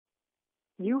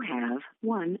You have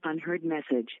one unheard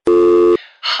message.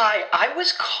 Hi, I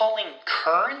was calling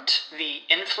Current, the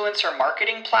influencer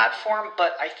marketing platform,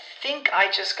 but I think I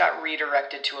just got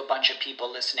redirected to a bunch of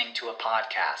people listening to a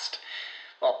podcast.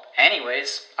 Well,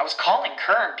 anyways, I was calling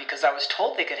Current because I was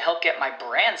told they could help get my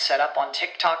brand set up on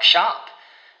TikTok Shop,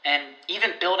 and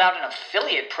even build out an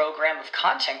affiliate program of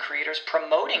content creators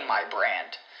promoting my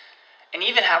brand, and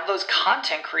even have those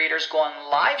content creators go on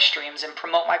live streams and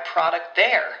promote my product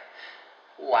there.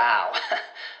 Wow,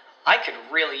 I could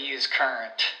really use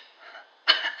Current.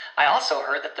 I also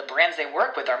heard that the brands they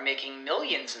work with are making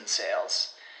millions in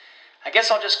sales. I guess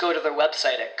I'll just go to their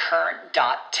website at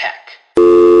current.tech.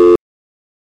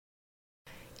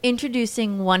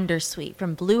 Introducing Wondersuite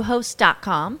from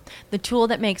Bluehost.com, the tool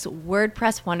that makes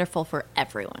WordPress wonderful for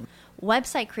everyone.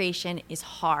 Website creation is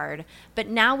hard, but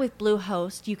now with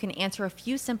Bluehost, you can answer a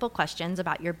few simple questions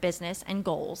about your business and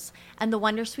goals, and the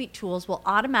Wondersuite tools will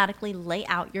automatically lay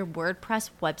out your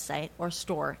WordPress website or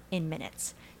store in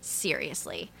minutes.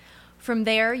 Seriously. From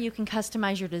there, you can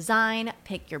customize your design,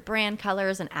 pick your brand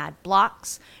colors, and add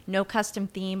blocks. No custom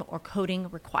theme or coding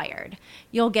required.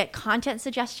 You'll get content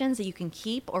suggestions that you can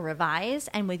keep or revise,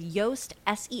 and with Yoast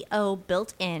SEO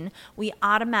built in, we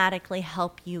automatically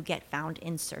help you get found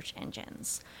in search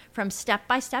engines. From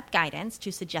step-by-step guidance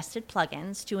to suggested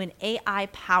plugins to an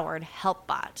AI-powered help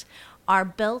bot, our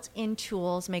built-in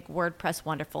tools make WordPress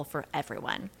wonderful for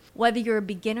everyone. Whether you're a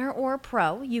beginner or a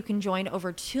pro, you can join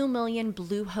over 2 million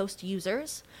Bluehost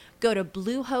users. Go to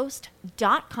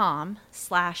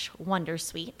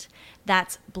bluehost.com/wondersuite.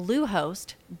 That's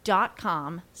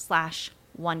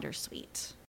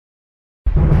bluehost.com/wondersuite.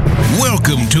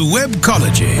 Welcome to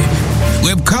Webcology.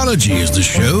 Webcology is the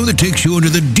show that takes you into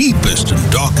the deepest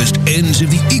and darkest ends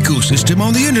of the ecosystem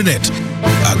on the internet.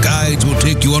 Our guides will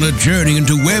take you on a journey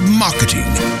into web marketing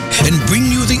and bring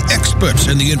you the experts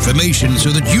and the information so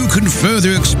that you can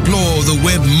further explore the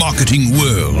web marketing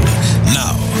world.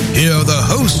 Now, here are the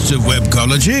hosts of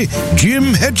Webcology,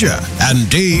 Jim Hedger and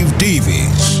Dave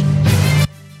Davies.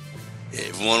 Hey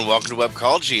everyone, welcome to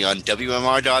Webcology on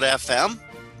WMR.FM.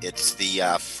 It's the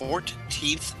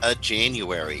 14th of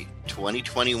January,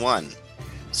 2021.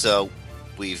 So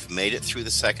we've made it through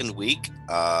the second week.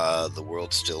 The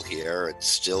world's still here. It's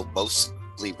still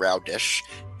mostly roundish.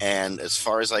 And as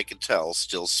far as I can tell,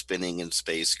 still spinning in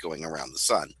space going around the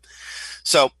sun.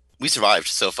 So we survived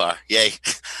so far. Yay.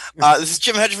 This is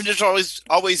Jim Hedger from Digital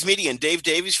Always Media and Dave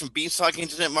Davies from Beanstalk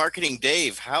Internet Marketing.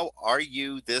 Dave, how are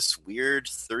you this weird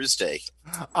Thursday?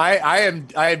 I am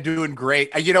doing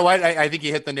great. You know what? I think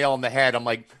you hit the nail on the head. I'm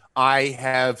like, I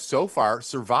have so far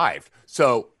survived.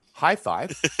 So high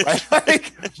five. Right?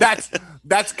 Like, that's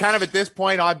kind of at this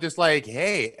point. I'm just like,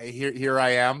 hey, here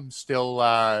I am, still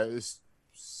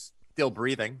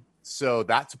breathing. So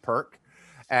that's a perk.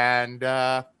 And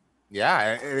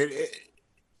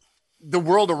the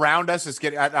world around us is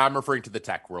getting. I'm referring to the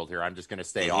tech world here. I'm just going to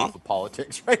stay off of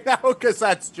politics right now because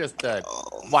that's just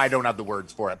why I don't have the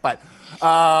words for it. But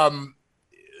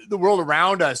the world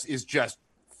around us is just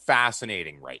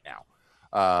fascinating right now.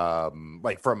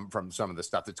 Like from some of the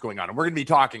stuff that's going on, and we're going to be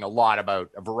talking a lot about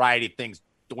a variety of things.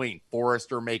 Dwayne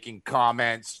Forrester making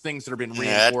comments, things that have been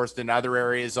reinforced in other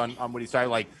areas on what he's talking,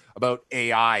 like about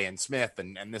AI and Smith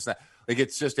and this and that. Like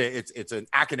it's just it's an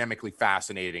academically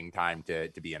fascinating time to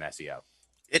be an SEO.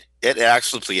 It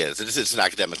absolutely is. It's an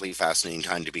academically fascinating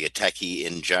time to be a techie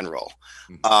in general.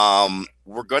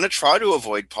 We're going to try to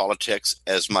avoid politics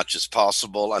as much as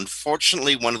possible.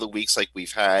 Unfortunately, one of the weeks like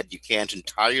we've had, you can't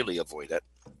entirely avoid it.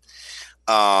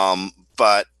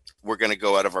 But we're going to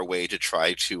go out of our way to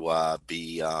try to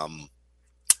be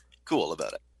cool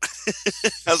about it.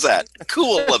 How's that?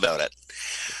 Cool about it.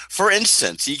 For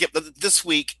instance, this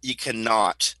week you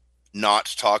cannot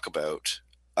not talk about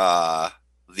the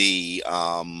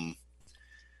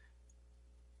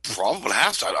probably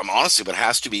has to. I'm honestly, but it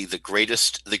has to be the great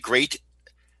escape,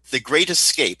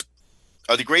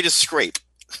 or the greatest scrape.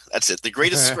 That's it. The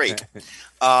greatest scrape.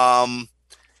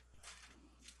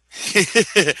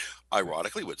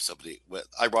 Ironically, this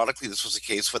was a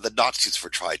case where the Nazis were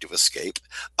trying to escape.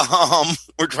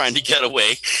 We're trying to get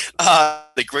away.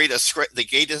 The greatest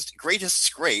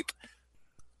scrape.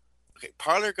 Okay,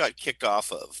 Parler got kicked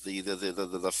off of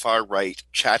the far right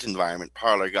chat environment.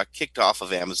 Parler got kicked off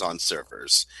of Amazon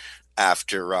servers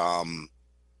after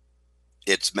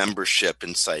its membership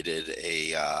incited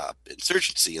a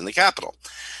insurgency in the Capitol.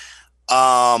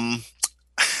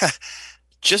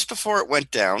 Just before it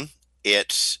went down,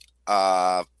 it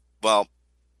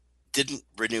didn't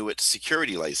renew its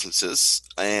security licenses,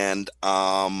 and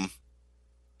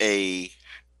a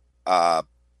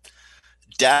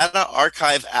data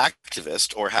archive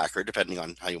activist or hacker, depending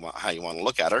on how you want to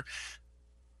look at her,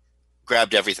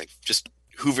 grabbed everything, just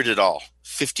hoovered it all.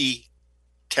 50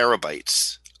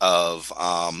 terabytes of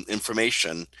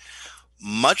information.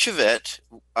 Much of it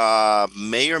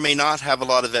may or may not have a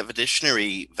lot of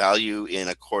evidentiary value in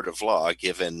a court of law,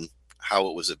 given how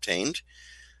it was obtained,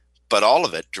 but all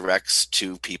of it directs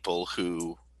to people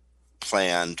who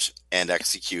planned and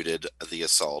executed the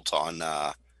assault on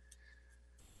the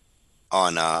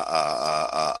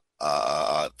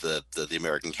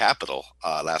American Capitol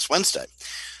last Wednesday.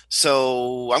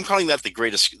 So I'm calling that the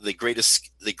greatest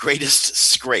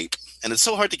scrape, and it's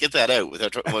so hard to get that out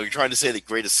without you're trying to say the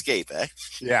great escape, eh?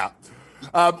 Yeah.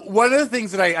 One of the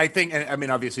things that I think, and I mean,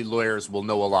 obviously lawyers will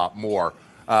know a lot more,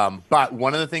 but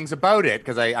one of the things about it,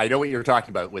 because I know what you're talking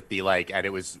about with the and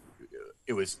it was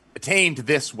attained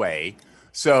this way,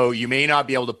 so you may not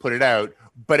be able to put it out,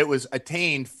 but it was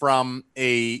attained from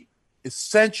a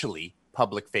essentially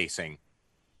public-facing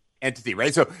entity,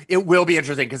 right? So it will be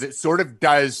interesting because it sort of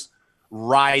does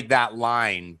ride that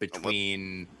line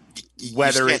between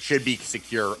whether it should be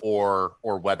secure or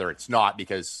whether it's not,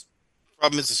 because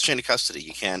problem is it's chain of custody.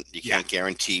 You can't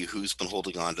guarantee who's been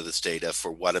holding on to this data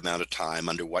for what amount of time,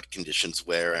 under what conditions,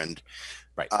 where, and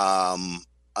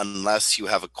unless you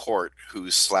have a court who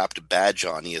slapped a badge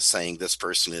on you saying this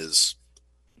person is,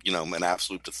 an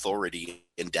absolute authority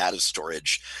in data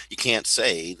storage, you can't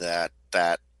say that.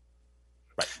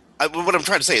 What I'm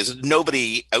trying to say is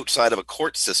nobody outside of a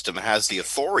court system has the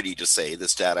authority to say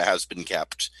this data has been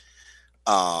kept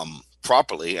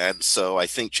properly, and so I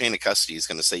think chain of custody is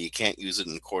going to say you can't use it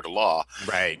in court of law.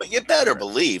 Right. But you better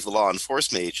believe the law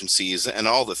enforcement agencies and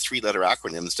all the three-letter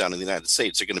acronyms down in the United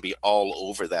States are going to be all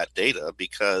over that data,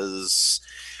 because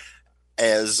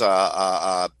as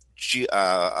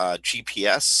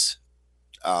GPS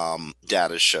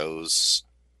data shows,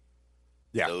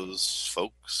 those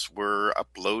folks were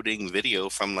uploading video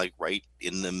from right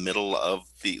in the middle of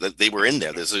they were in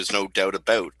there. There's no doubt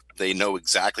about. They know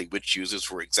exactly which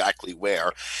users were exactly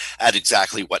where at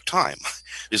exactly what time.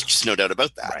 There's just no doubt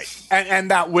about that. Right. And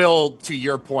that will, to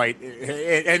your point,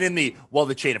 and in the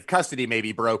chain of custody may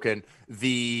be broken,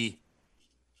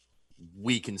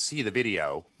 we can see the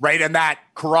video, right? And that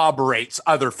corroborates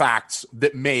other facts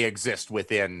that may exist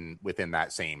within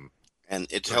that same. And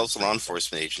it tells law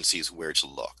enforcement agencies where to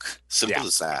look. Simple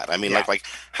as that. I mean, like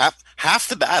half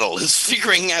the battle is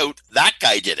figuring out that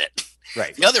guy did it.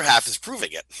 Right. The other half is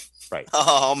proving it. Right.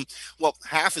 Well,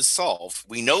 half is solved.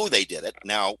 We know they did it.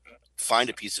 Now find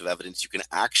a piece of evidence you can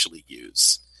actually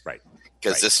use. Right.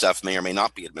 Because this stuff may or may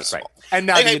not be admissible. Right. And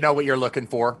now that you know what you're looking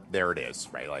for, there it is,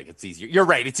 right? Like, it's easier. You're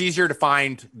right. It's easier to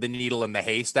find the needle in the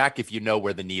haystack if you know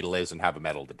where the needle is and have a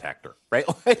metal detector, right?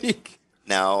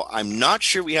 Now, I'm not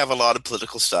sure we have a lot of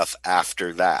political stuff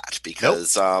after that,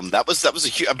 because that was a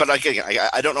huge. But again,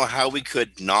 I don't know how we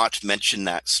could not mention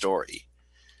that story,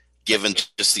 given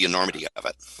just the enormity of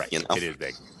it. Right. It is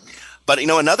big. But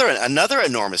another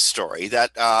enormous story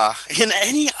that in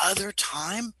any other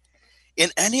time,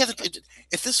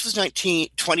 if this was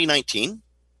 2019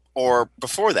 or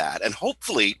before that, and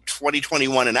hopefully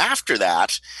 2021 and after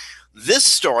that, this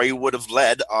story would have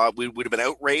led. We would have been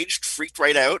outraged, freaked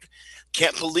right out.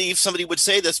 Can't believe somebody would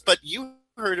say this, but you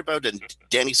heard about it. And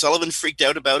Danny Sullivan freaked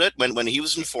out about it when he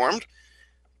was informed.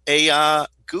 A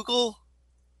Google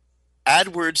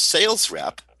AdWords sales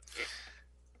rep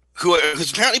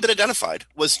who's apparently been identified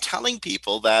was telling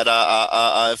people that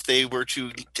if they were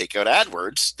to take out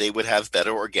AdWords, they would have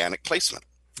better organic placement.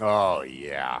 Oh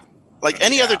yeah. Like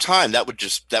any other time, that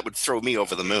would throw me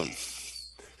over the moon.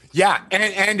 Yeah,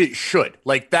 and it should.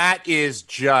 Like, that is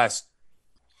just.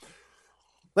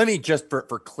 Let me just for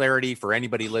clarity for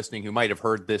anybody listening who might have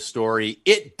heard this story,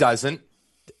 it doesn't.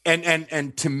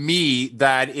 And to me,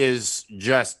 that is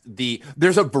just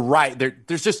there's a variety.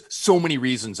 There's just so many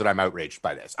reasons that I'm outraged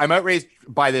by this. I'm outraged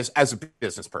by this as a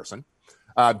business person,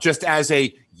 just as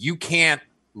you can't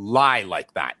lie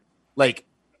like that. Like,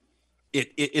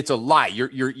 it's a lie.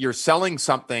 You're selling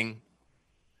something.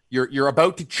 You're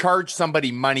about to charge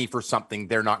somebody money for something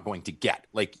they're not going to get.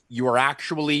 Like, you are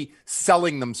actually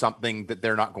selling them something that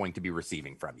they're not going to be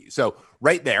receiving from you. So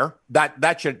right there,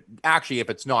 that should actually, if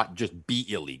it's not, just be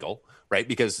illegal, right?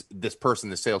 Because the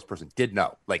salesperson did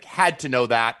know, had to know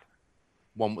that.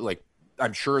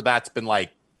 I'm sure that's been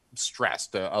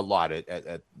stressed a lot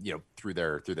at through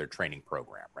their training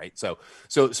program, right? So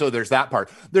there's that part.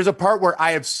 There's a part where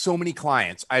I have so many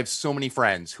clients, I have so many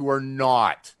friends who are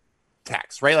not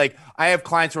text, right? Like I have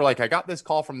clients who are like, I got this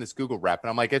call from this Google rep, and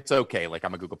I'm like, it's okay. Like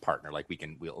I'm a Google partner. Like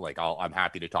I'm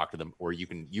happy to talk to them, or you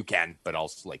can, but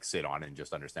I'll like sit on and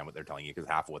just understand what they're telling you, because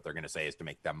half of what they're going to say is to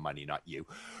make them money, not you,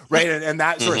 right? And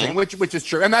that sort of thing, which is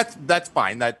true, and that's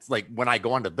fine. That's like when I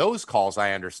go onto those calls,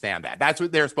 I understand that. That's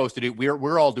what they're supposed to do.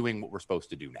 We're all doing what we're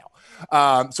supposed to do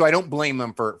now. So I don't blame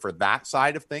them for that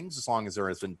side of things, as long as there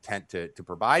is intent to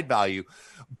provide value.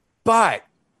 But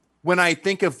when I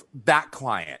think of that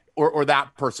client or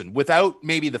that person, without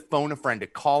maybe the phone a friend to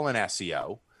call an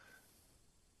SEO,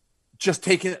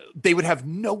 they would have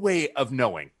no way of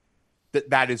knowing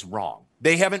that is wrong.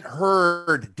 They haven't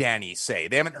heard Danny say,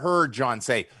 they haven't heard John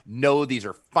say, no, these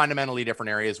are fundamentally different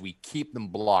areas. We keep them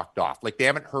blocked off. Like they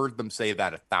haven't heard them say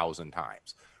that 1,000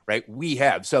 times, right? We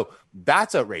have. So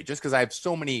that's outrageous, because I have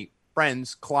so many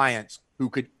friends, clients who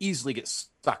could easily get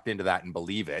sucked into that and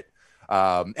believe it.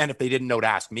 And if they didn't know to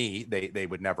ask me, they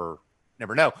would never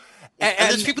know.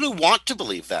 And there's people who want to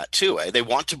believe that too. They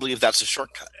want to believe that's a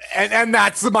shortcut. And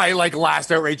that's my like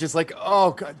last outrage. It's like,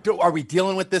 oh God, are we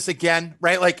dealing with this again?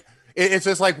 Right? Like it's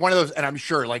just like one of those, and I'm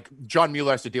sure like John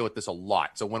Mueller has to deal with this a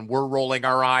lot. So when we're rolling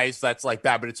our eyes, that's like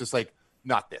that, but it's just like,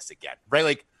 not this again, right?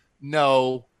 Like,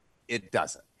 no, it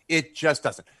doesn't. It just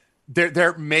doesn't.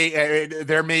 There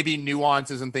may be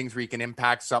nuances and things where you can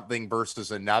impact something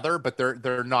versus another, but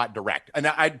they're not direct.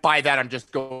 And by that, I'm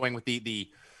just going with the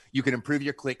you can improve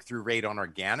your click-through rate on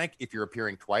organic if you're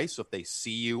appearing twice. So if they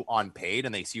see you on paid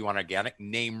and they see you on organic,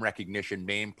 name recognition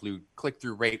may include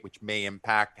click-through rate, which may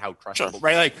impact how trustable,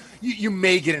 right? Like you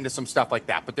may get into some stuff like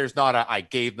that, but there's not I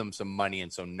gave them some money,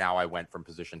 and so now I went from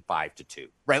position 5 to 2,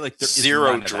 right? Like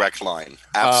zero direct line,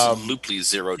 absolutely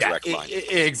zero direct line.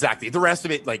 Exactly. The rest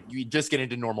of it, like you just get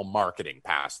into normal marketing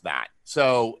past that.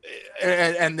 So,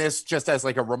 and this just as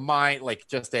like a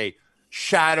just a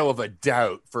shadow of a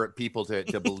doubt for people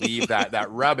to believe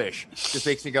that rubbish just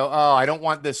makes me go, oh, I don't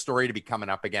want this story to be coming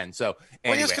up again. So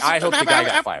anyway, I hope the guy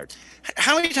got fired.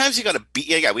 How many times you got to beat?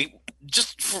 Yeah, we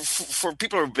just for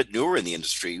people who are a bit newer in the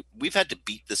industry, we've had to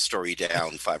beat this story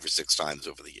down 5 or 6 times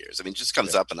over the years. I mean, it just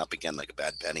comes up and up again like a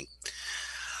bad penny.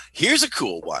 Here's a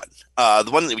cool one.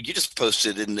 The one that you just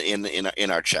posted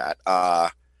in our chat.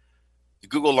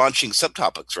 Google launching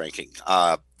subtopics ranking.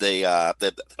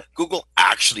 Google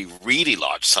actually really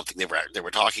launched something they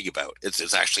were talking about.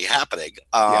 It's actually happening.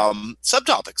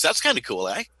 Subtopics. That's kind of cool,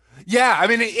 eh? Yeah, I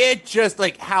mean, it just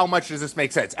like, how much does this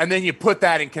make sense? And then you put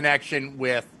that in connection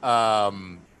with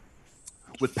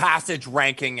passage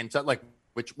ranking and stuff like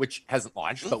which hasn't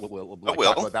launched, but we'll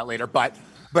talk about that later. But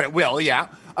it will, yeah.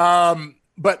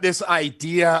 But this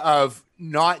idea of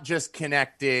not just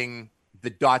connecting the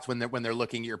dots when they're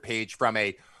looking at your page from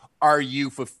are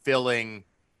you fulfilling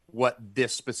what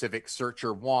this specific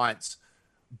searcher wants,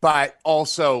 but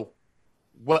also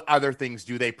what other things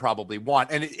do they probably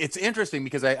want? And it's interesting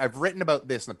because I've written about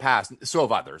this in the past. So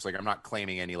have others. Like I'm not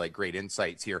claiming any like great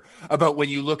insights here about when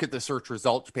you look at the search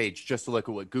results page, just to look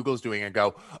at what Google's doing and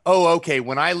go, oh, okay.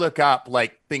 When I look up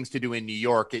like things to do in New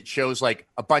York, it shows like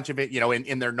a bunch of it,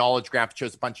 in their knowledge graph, it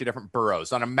shows a bunch of different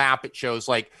boroughs. On a map, it shows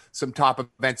like some top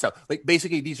events. So like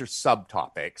basically these are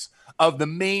subtopics of the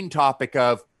main topic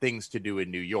of things to do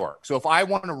in New York. So if I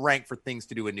want to rank for things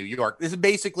to do in New York, this is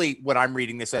basically what I'm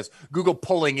reading this as, Google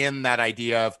pulling in that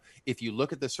idea of if you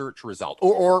look at the search result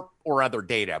or other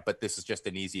data, but this is just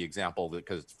an easy example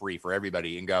because it's free for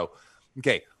everybody, and go,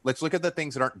 okay, let's look at the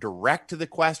things that aren't direct to the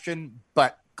question,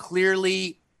 but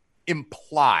clearly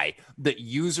imply that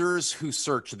users who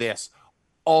search this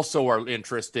also are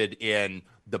interested in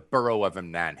the borough of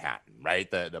Manhattan, right?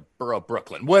 The borough of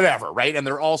Brooklyn, whatever, right? And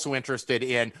they're also interested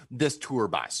in this tour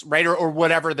bus, right? Or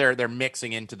whatever they're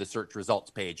mixing into the search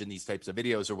results page in these types of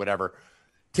videos or whatever,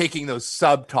 taking those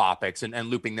subtopics and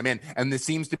looping them in. And this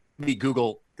seems to be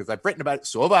Google, because I've written about it,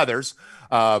 so have others,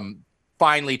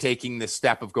 finally taking this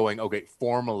step of going, okay,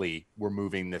 formally, we're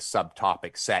moving this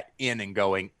subtopic set in and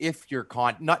going, if your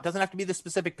doesn't have to be the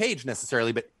specific page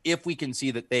necessarily, but if we can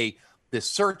see that this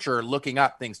searcher looking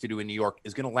up things to do in New York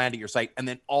is going to land at your site. And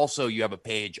then also you have a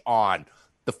page on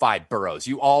the 5 boroughs.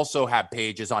 You also have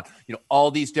pages on, all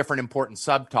these different important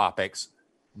subtopics.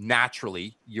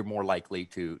 Naturally, you're more likely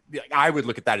to, I would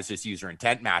look at that as just user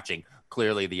intent matching.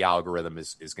 Clearly the algorithm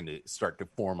is going to start to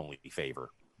formally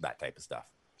favor that type of stuff.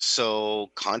 So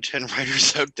content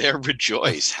writers out there,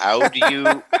 rejoice. How would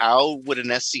an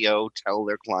SEO tell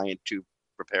their client to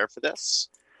prepare for this?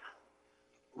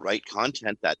 Write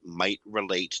content that might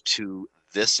relate to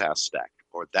this aspect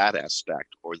or that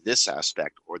aspect or this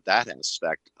aspect or that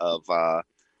aspect of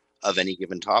any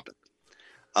given topic.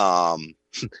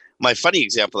 my funny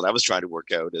example that I was trying to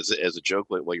work out as a joke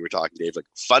while you were talking, Dave, like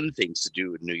fun things to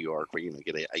do in New York, where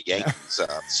get a Yankees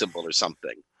symbol or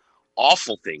something.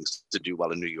 Awful things to do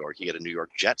while in New York, you get a New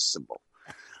York Jets symbol,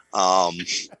 or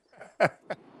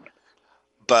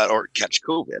catch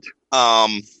COVID.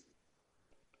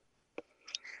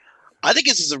 I think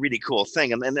this is a really cool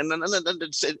thing, and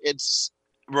it's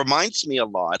reminds me a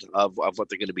lot of what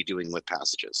they're going to be doing with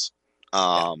Passages.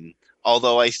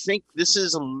 Although I think this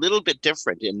is a little bit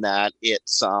different in that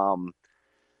it's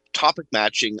topic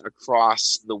matching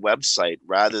across the website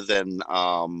rather than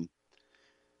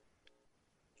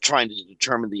trying to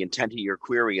determine the intent of your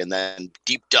query and then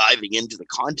deep diving into the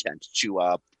content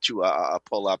to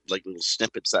pull up like little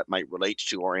snippets that might relate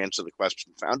to or answer the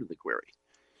question found in the query.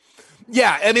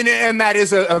 Yeah, I mean, and that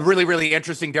is a really, really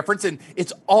interesting difference. And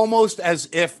it's almost as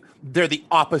if they're the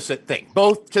opposite thing,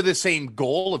 both to the same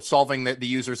goal of solving the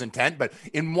user's intent. But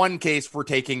in one case, we're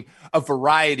taking a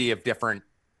variety of different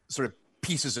sort of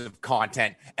pieces of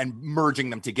content and merging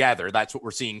them together. That's what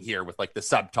we're seeing here with like the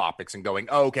subtopics and going,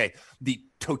 oh, okay, the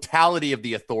totality of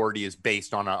the authority is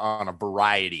based on a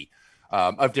variety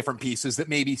of different pieces that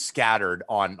may be scattered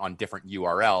on different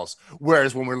URLs.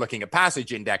 Whereas when we're looking at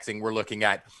passage indexing, we're looking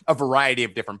at a variety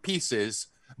of different pieces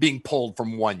being pulled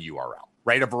from one URL,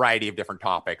 right? A variety of different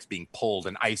topics being pulled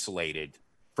and isolated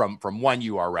from one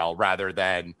URL rather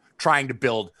than trying to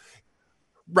building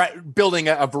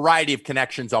a variety of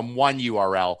connections on one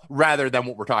URL rather than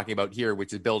what we're talking about here,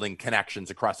 which is building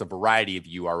connections across a variety of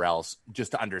URLs,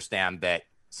 just to understand that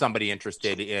somebody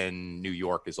interested in New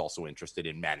York is also interested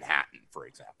in Manhattan, for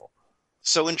example.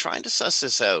 So in trying to suss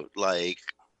this out, like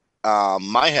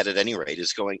my head at any rate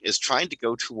is trying to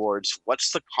go towards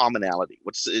what's the commonality,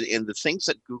 what's in the things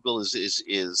that Google is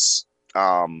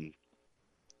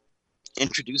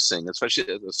introducing,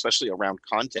 especially around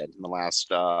content in the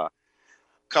last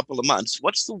couple of months.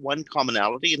 What's the one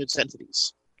commonality in its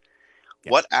entities?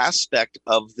 Yeah. What aspect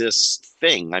of this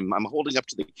thing, I'm holding up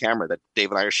to the camera that Dave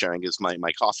and I are sharing is my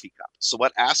coffee cup. So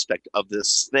what aspect of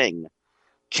this thing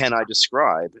can I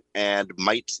describe, and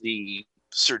might the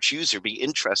search user be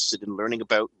interested in learning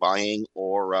about buying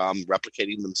or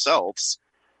replicating themselves?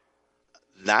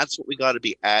 That's what we got to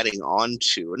be adding on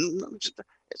to. And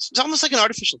it's almost like an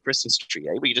artificial Christmas tree,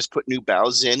 where you just put new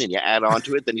boughs in and you add on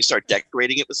to it, then you start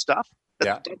decorating it with stuff.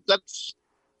 Yeah.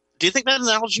 Do you think that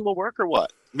analogy will work or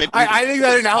what? Maybe I think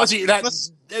that analogy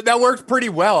that works pretty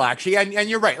well, actually. And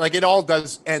you're right. Like, it all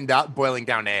does end up boiling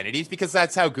down to entities, because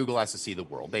that's how Google has to see the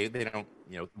world. They don't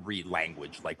read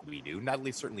language like we do. Not at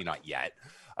least, certainly not yet.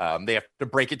 They have to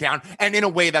break it down, and in a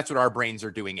way, that's what our brains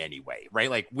are doing anyway,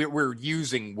 right? Like, we're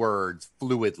using words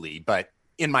fluidly, but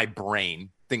in my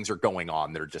brain, things are going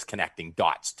on that are just connecting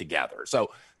dots together.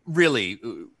 So really,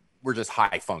 we're just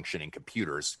high functioning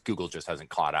computers. Google just hasn't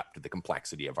caught up to the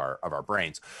complexity of our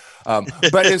brains.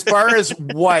 But as far as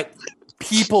what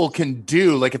people can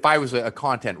do, like if I was a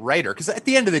content writer, because at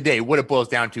the end of the day, what it boils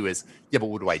down to is, yeah, but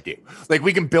what do I do? Like,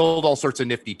 we can build all sorts of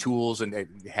nifty tools, and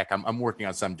heck, I'm working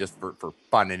on some just for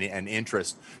fun and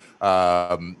interest,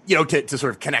 to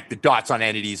sort of connect the dots on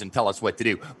entities and tell us what to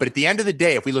do. But at the end of the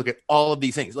day, if we look at all of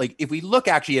these things, like if we look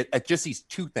actually at just these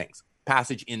two things,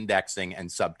 passage indexing and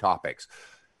subtopics,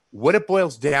 what it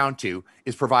boils down to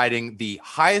is providing the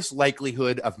highest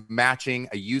likelihood of matching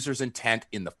a user's intent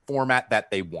in the format that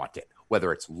they want it.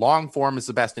 Whether it's long form is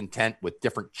the best intent with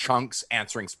different chunks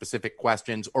answering specific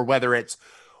questions, or whether it's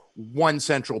one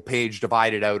central page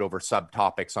divided out over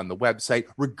subtopics on the website,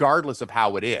 regardless of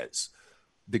how it is,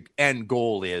 the end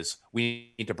goal is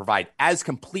we need to provide as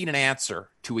complete an answer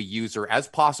to a user as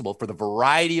possible for the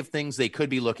variety of things they could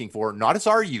be looking for, not as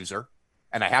our user.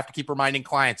 And I have to keep reminding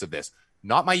clients of this.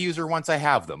 Not my user once I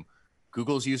have them,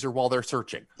 Google's user while they're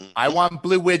searching. I want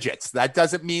blue widgets. That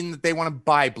doesn't mean that they want to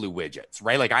buy blue widgets,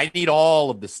 right? Like, I need all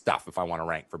of the stuff if I want to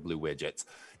rank for blue widgets.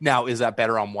 Now, is that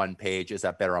better on one page? Is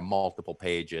that better on multiple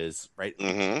pages, right?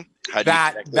 Mm-hmm.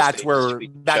 That's where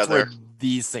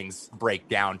these things break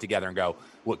down together and go,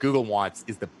 what Google wants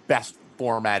is the best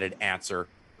formatted answer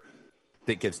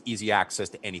that gives easy access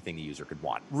to anything the user could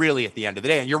want, really, at the end of the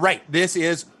day. And you're right, this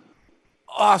is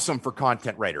awesome for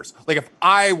content writers. Like, if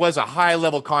I was a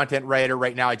high-level content writer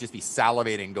right now, I'd just be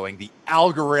salivating, going, the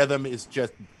algorithm is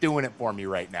just doing it for me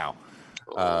right now.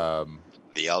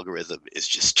 The algorithm is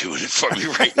just doing it for me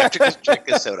right now. Check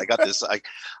this out. I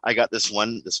got this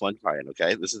one client.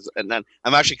 Okay, and then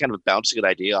I'm actually kind of bouncing an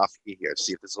idea off you here to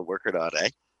see if this will work or not.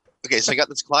 Okay, so I got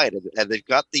this client, and they've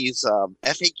got these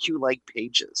FAQ-like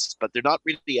pages, but they're not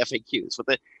really FAQs.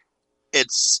 But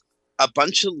it's a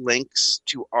bunch of links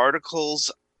to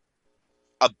articles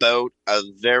about a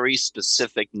very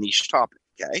specific niche topic,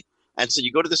 okay? And so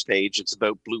you go to this page, it's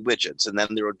about blue widgets, and then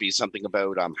there would be something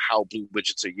about how blue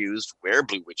widgets are used, where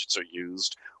blue widgets are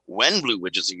used, when blue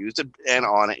widgets are used, and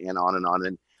on and on and on.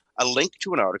 And a link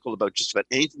to an article about just about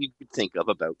anything you could think of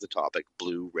about the topic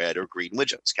blue, red, or green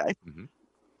widgets. Okay. Mm-hmm.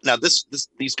 Now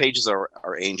these pages are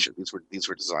ancient. These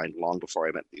were designed long before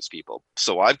I met these people.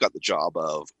 So I've got the job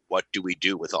of what do we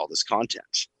do with all this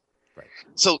content? Right.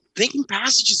 So thinking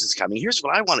passages is coming. Here's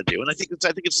what I want to do, and I think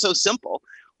it's so simple.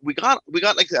 We got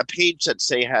like a page that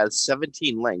say has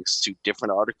 17 links to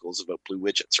different articles about blue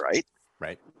widgets, right?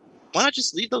 Right. Why not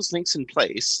just leave those links in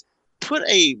place? Put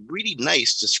a really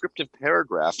nice descriptive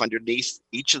paragraph underneath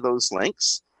each of those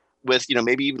links with,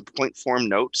 maybe even point form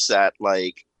notes that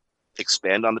like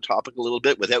expand on the topic a little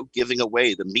bit without giving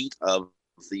away the meat of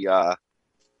the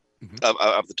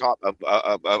of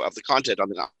the content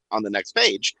on the next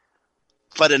page,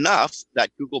 but enough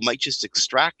that Google might just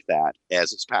extract that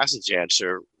as its passage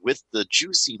answer with the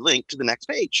juicy link to the next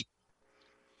page.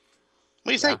 What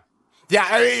do you think? Yeah,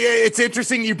 it's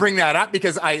interesting you bring that up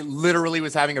because I literally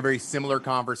was having a very similar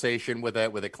conversation with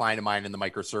a client of mine in the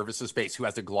microservices space who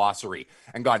has a glossary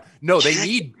and gone, no, they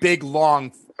need big,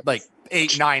 long, like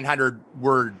 800-900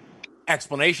 word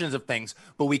explanations of things,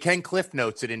 but we can cliff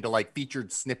notes it into like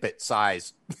featured snippet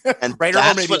size. And right,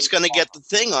 that's what's going to get the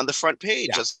thing on the front page.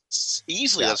 Just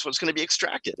easily, that's what's going to be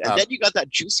extracted. And then you got that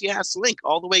juicy ass link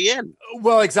all the way in.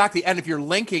 Well, exactly. And if you're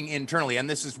linking internally, and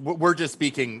this is, we're just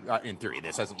speaking in theory,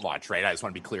 this hasn't launched, right? I just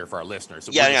want to be clear for our listeners.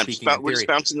 So we're just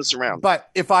bouncing this around. But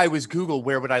if I was Google,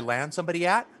 where would I land somebody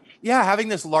at? Yeah, having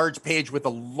this large page with a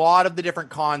lot of the different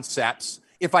concepts.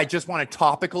 If I just want a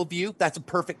topical view, that's a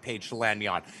perfect page to land me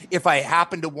on. If I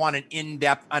happen to want an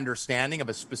in-depth understanding of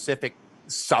a specific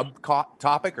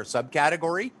sub-topic or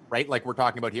subcategory, right, like we're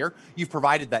talking about here, you've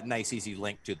provided that nice, easy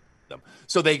link to them.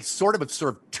 So they sort of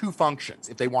serve two functions.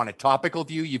 If they want a topical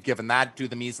view, you've given that to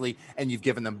them easily, and you've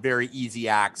given them very easy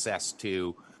access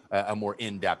to a more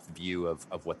in-depth view of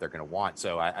what they're going to want.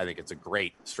 So I think it's a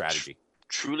great strategy.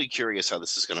 Truly curious how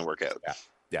this is going to work out.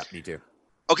 Yeah, me too.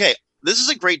 Okay. This is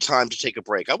a great time to take a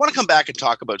break. I want to come back and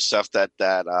talk about stuff that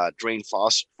Dwayne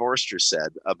Forrester said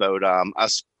about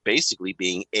us basically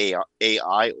being AI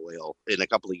oil in a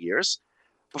couple of years.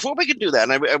 Before we can do that,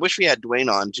 and I wish we had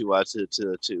Dwayne on to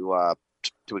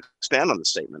expand on the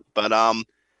statement, but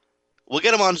we'll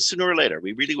get him on sooner or later.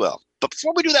 We really will. But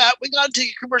before we do that, we got to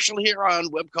take a commercial here on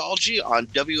Webcology on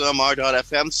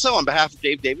WMR.fm. So on behalf of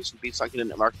Dave Davies from Beanstalk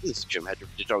Internet Marketing, this is Jim Hedger from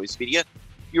Digital Always Media.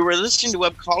 You were listening to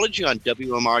Webcology on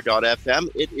WMR.fm.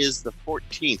 It is the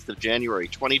 14th of January,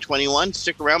 2021.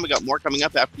 Stick around. We got more coming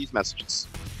up after these messages.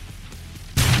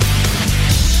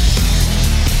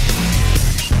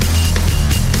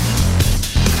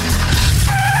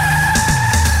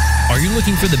 Are you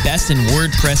looking for the best in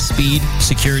WordPress speed,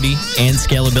 security, and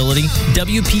scalability?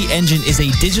 WP Engine is a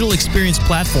digital experience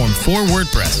platform for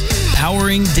WordPress,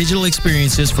 powering digital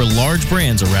experiences for large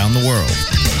brands around the world.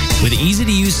 With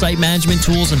easy-to-use site management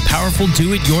tools and powerful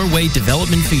do-it-your-way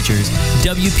development features,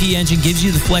 WP Engine gives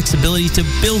you the flexibility to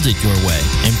build it your way.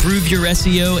 Improve your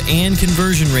SEO and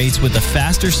conversion rates with a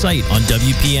faster site on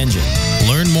WP Engine.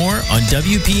 Learn more on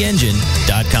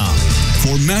WPEngine.com.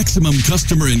 For maximum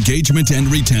customer engagement and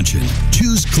retention,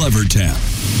 choose CleverTap.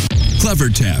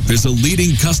 CleverTap is a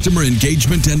leading customer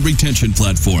engagement and retention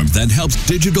platform that helps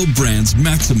digital brands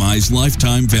maximize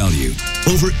lifetime value.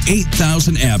 Over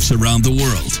 8,000 apps around the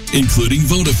world, including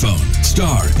Vodafone,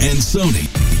 Star, and Sony,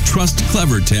 trust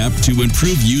CleverTap to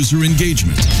improve user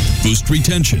engagement, boost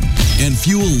retention, and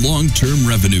fuel long-term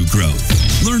revenue growth.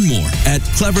 Learn more at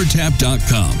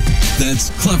clevertap.com.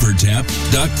 That's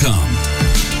clevertap.com.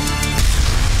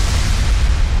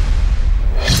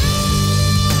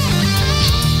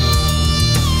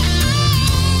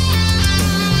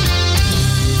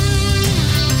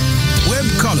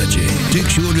 Webcology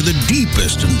takes you into the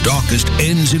deepest and darkest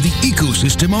ends of the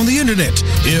ecosystem on the internet.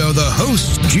 Here are the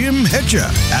hosts, Jim Hedger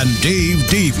and Dave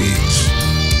Davies.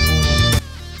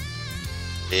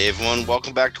 Hey everyone,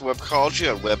 welcome back to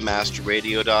Webcology on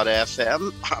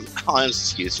webmasterradio.fm.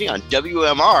 On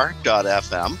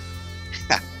WMR.fm.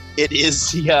 It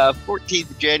is the 14th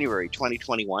of January,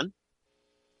 2021.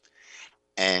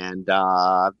 And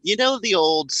you know the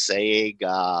old saying,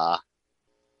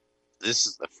 this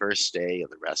is the first day of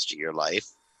the rest of your life,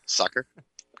 sucker.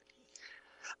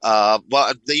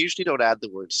 Well, they usually don't add the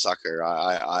word sucker.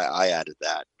 I added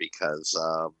that because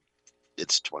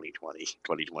it's 2020,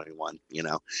 2021, you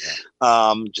know.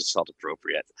 Yeah. Just felt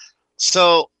appropriate.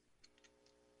 So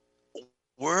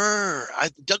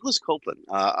Douglas Copeland,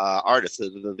 artist,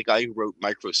 the guy who wrote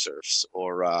Microsurfs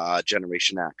or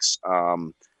Generation X,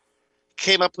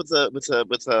 came up with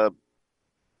a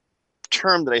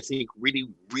term that I think really,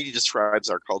 really describes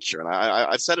our culture. And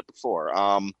I've said it before.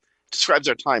 Describes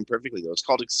our time perfectly, though. It's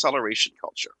called acceleration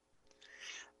culture.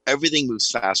 Everything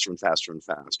moves faster and faster and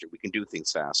faster. We can do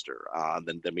things faster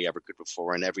than we ever could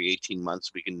before. And every 18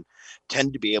 months, we can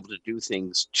tend to be able to do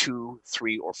things 2,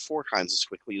 3, or 4 times as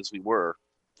quickly as we were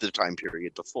the time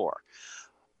period before.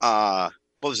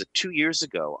 What was it? 2 years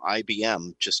ago,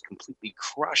 IBM just completely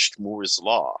crushed Moore's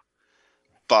Law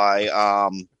by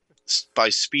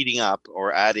speeding up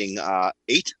or adding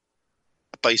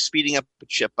by speeding up a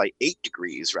chip by 8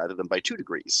 degrees rather than by 2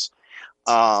 degrees.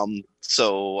 800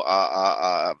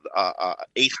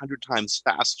 times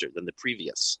faster than the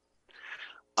previous.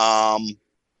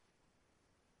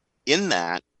 In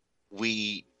that,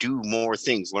 we do more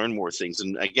things, learn more things,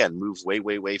 and again, move way,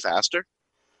 way, way faster.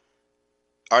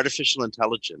 Artificial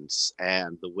intelligence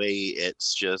and the way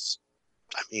it's just,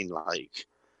 I mean, like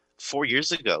 4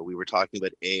 years ago, we were talking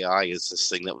about AI as this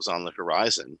thing that was on the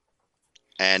horizon.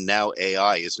 And now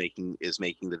AI is making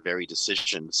the very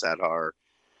decisions that are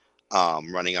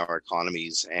running our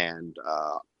economies and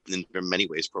in many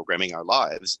ways programming our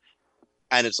lives.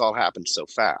 And it's all happened so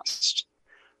fast.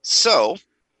 So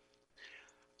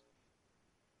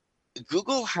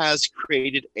Google has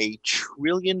created a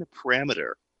trillion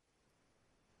parameter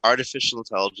artificial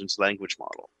intelligence language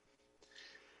model.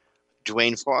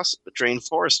 Dwayne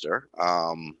Forrester,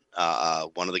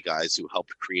 one of the guys who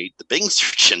helped create the Bing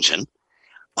search engine,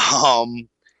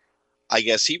 I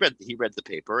guess he read the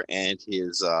paper and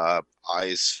his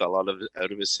eyes fell out of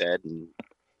his head and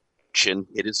chin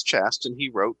hit his chest, and he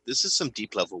wrote, "This is some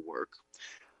deep level work,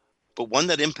 but one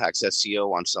that impacts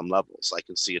SEO on some levels. I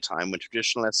can see a time when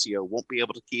traditional SEO won't be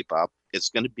able to keep up. It's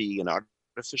going to be an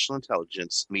artificial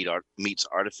intelligence meets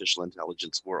artificial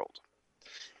intelligence world."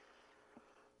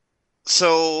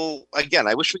 So again,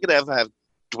 I wish we could have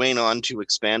Dwayne on to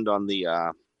expand on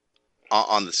the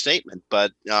statement,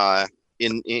 but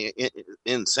in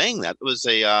saying that, it was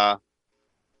a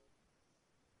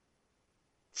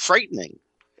frightening.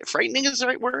 Frightening is the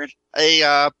right word.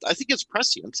 I think it's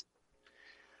prescient.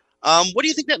 What do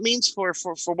you think that means for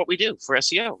what we do for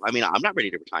SEO? I mean, I'm not ready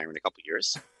to retire in a couple of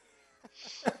years.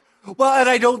 Well, and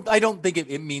I don't think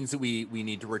it means that we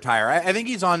need to retire. I think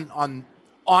he's on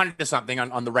to something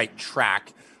on the right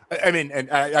track. I mean, and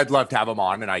I'd love to have him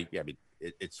on, and I mean,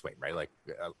 it's Wayne, right? Like,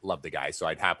 I love the guy, so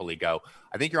I'd happily go.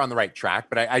 I think you're on the right track,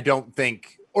 but I don't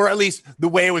think, or at least the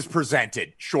way it was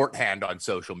presented, shorthand on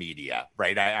social media,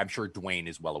 right? I'm sure Dwayne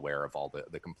is well aware of all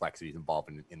the complexities involved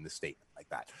in the statement like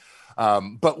that.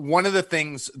 But one of the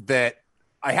things that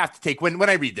I have to take when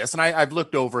I read this, and I've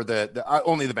looked over the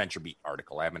only the VentureBeat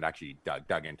article. I haven't actually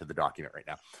dug into the document right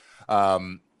now.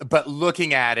 But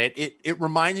looking at it, it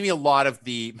reminds me a lot of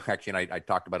and I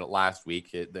talked about it last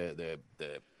week, the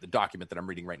document that I'm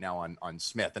reading right now on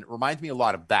Smith, and it reminds me a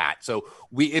lot of that. So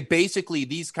basically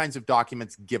these kinds of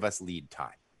documents give us lead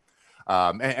time.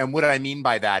 And what I mean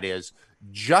by that is,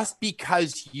 just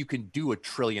because you can do a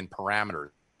trillion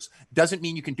parameters doesn't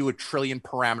mean you can do a trillion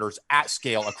parameters at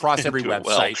scale across every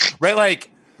website, right?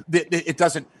 Like it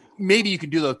doesn't, maybe you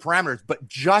can do those parameters, but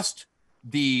just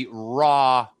the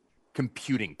raw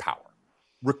computing power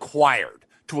required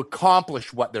to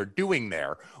accomplish what they're doing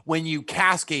there, when you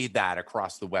cascade that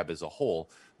across the web as a whole,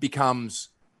 becomes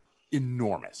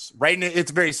enormous, right? And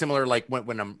it's very similar, like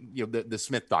when I'm, the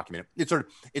Smith document,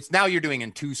 it's now you're doing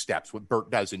in 2 steps what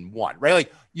BERT does in 1, right?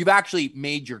 Like, you've actually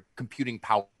made your computing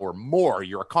power more,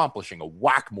 you're accomplishing a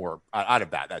whack more out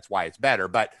of that. That's why it's better.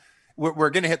 But we're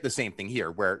going to hit the same thing here,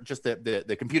 where just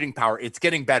the computing power, it's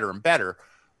getting better and better.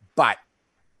 But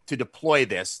to deploy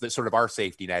this, that sort of our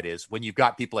safety net is when you've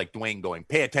got people like Dwayne going,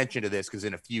 pay attention to this, because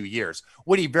in a few years,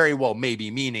 what he very well may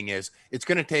be meaning is it's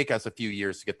going to take us a few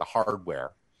years to get the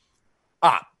hardware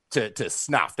up to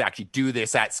snuff, to actually do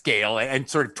this at scale and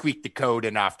sort of tweak the code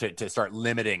enough to start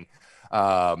limiting,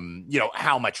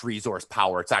 how much resource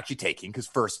power it's actually taking, because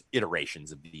first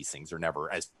iterations of these things are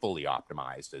never as fully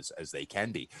optimized as they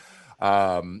can be.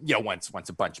 Once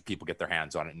a bunch of people get their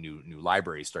hands on it, new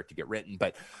libraries start to get written.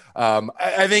 But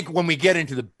I think when we get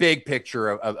into the big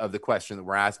picture of the question that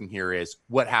we're asking here is,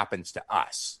 what happens to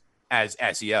us as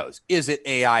SEOs? Is it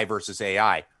AI versus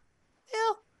AI?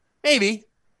 Yeah, maybe.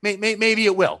 Maybe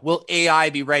it will. Will AI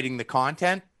be writing the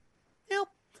content? Yeah,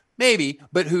 maybe.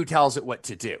 But who tells it what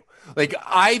to do? Like,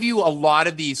 I view a lot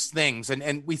of these things,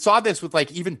 and we saw this with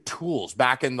like even tools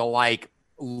back in the late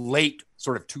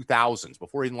sort of 2000s,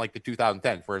 before even like the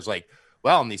 2010s, where it's like,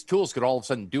 well, and these tools could all of a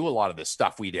sudden do a lot of this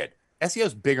stuff we did. SEO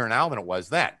is bigger now than it was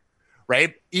then,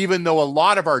 right? Even though a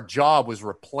lot of our job was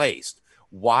replaced.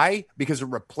 Why? Because it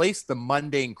replaced the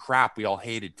mundane crap we all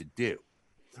hated to do,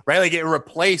 right? Like, it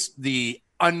replaced the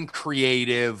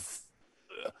uncreative,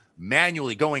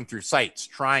 manually going through sites,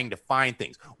 trying to find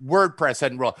things. WordPress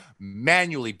hadn't rolled,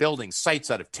 manually building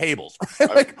sites out of tables.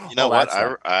 Like, you know what?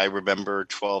 I remember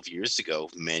 12 years ago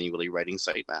manually writing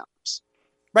sitemaps.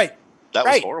 Right. That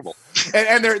was horrible.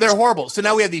 And they're horrible. So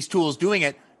now we have these tools doing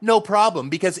it. No problem,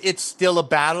 because it's still a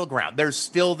battleground. There's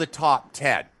still the top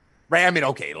 10, right? I mean,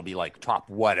 okay, it'll be like top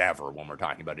whatever when we're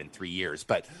talking about in 3 years,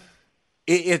 but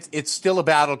it's still a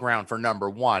battleground for number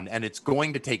one, and it's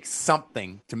going to take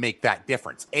something to make that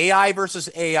difference. AI versus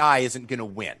AI isn't going to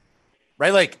win,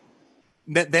 right? Like,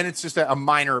 then it's just a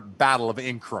minor battle of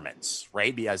increments,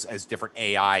 right? Because as different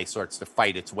AI starts to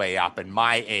fight its way up, and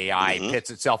my AI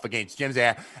pits itself against Jim's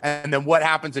AI, and then what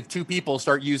happens if two people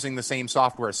start using the same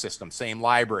software system, same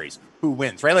libraries? Who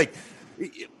wins, right? Like,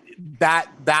 that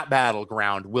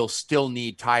battleground will still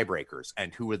need tiebreakers.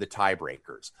 And who are the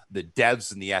tiebreakers? The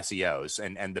devs and the SEOs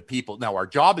and the people. Now, our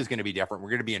job is going to be different. We're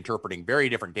going to be interpreting very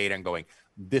different data and going,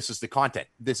 this is the content.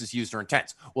 This is user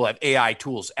intent. We'll have AI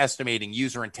tools estimating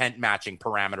user intent matching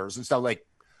parameters and stuff, like,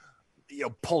 you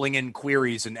know, pulling in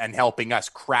queries and helping us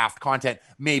craft content,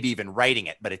 maybe even writing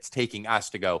it. But it's taking us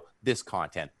to go, this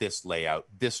content, this layout,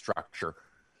 this structure,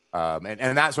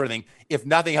 and that sort of thing. If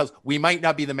nothing else, we might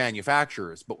not be the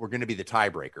manufacturers, but we're going to be the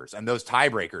tiebreakers. And those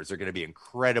tiebreakers are going to be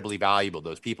incredibly valuable.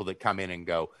 Those people that come in and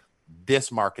go,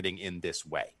 this marketing in this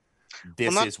way,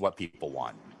 this is what people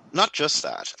want. Not just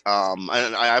that. And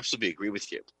I absolutely agree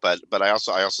with you, but I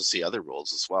also see other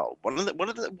roles as well. One of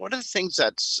the things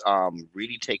that's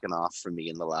really taken off for me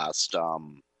in the last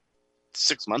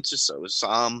 6 months or so is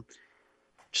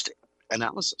just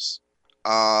analysis.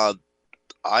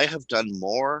 I have done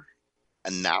more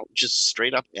and now just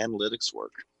straight up analytics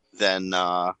work than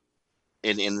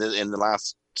in the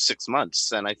last 6 months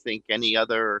than I think any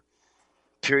other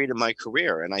period of my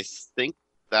career. And I think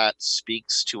that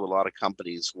speaks to a lot of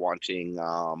companies wanting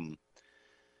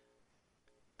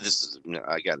this is,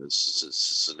 again, this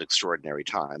is an extraordinary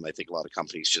time. I think a lot of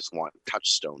companies just want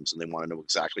touchstones, and they want to know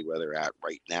exactly where they're at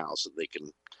right now so they can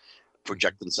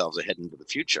project themselves ahead into the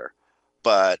future.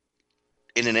 But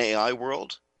in an AI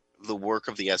world, the work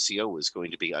of the SEO is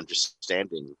going to be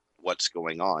understanding what's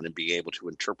going on and be able to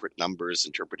interpret numbers,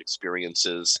 interpret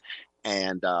experiences.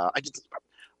 And I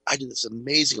did this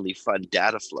amazingly fun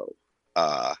data flow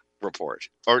report,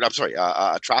 or I'm sorry,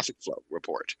 a traffic flow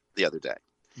report the other day.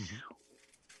 Mm-hmm.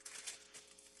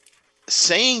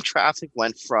 Saying traffic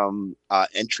went from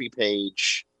entry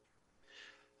page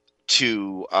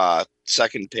to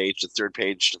second page to third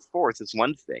page to fourth is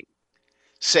one thing.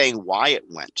 Saying why it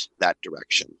went that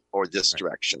direction or this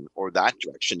direction or that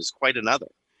direction is quite another.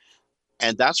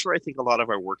 And that's where I think a lot of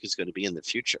our work is going to be in the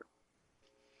future.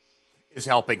 Is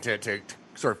helping to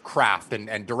sort of craft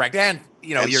and direct, and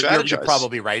you're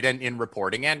probably right, and in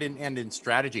reporting and in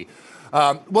strategy.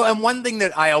 Well, and one thing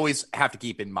that I always have to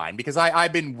keep in mind, because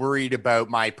I've been worried about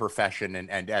my profession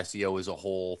and SEO as a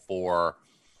whole for,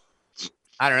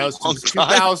 I don't know, since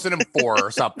 2004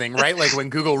 or something, right? Like when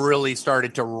Google really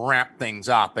started to ramp things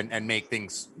up and make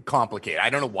things complicated. I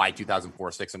don't know why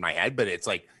 2004 sticks in my head, but it's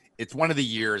like, it's one of the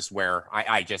years where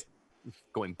I just,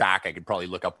 going back, I could probably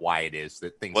look up why it is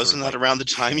that things wasn't that around the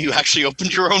time you actually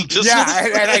opened your own business. Yeah,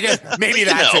 and I guess maybe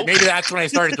that's it. Maybe that's when I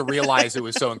started to realize it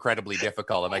was so incredibly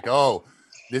difficult. I'm like, oh,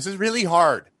 this is really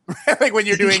hard. Like when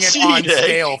you're doing it on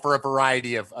scale for a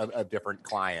variety of different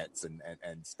clients and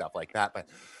stuff like that. But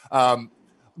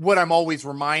what I'm always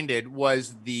reminded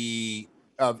is the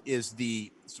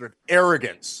sort of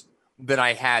arrogance that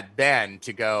I had then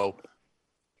to go,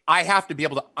 I have to be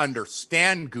able to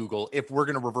understand Google if we're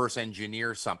going to reverse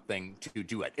engineer something to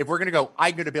do it. If we're going to go,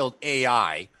 I'm going to build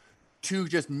AI to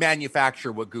just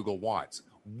manufacture what Google wants.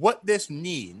 What this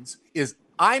means is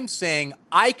I'm saying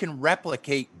I can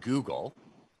replicate Google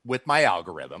with my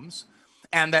algorithms,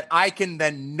 and that I can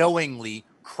then knowingly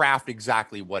craft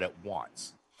exactly what it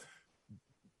wants.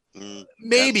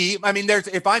 Maybe, I mean,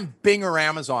 if I'm Bing or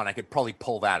Amazon, I could probably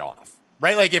pull that off.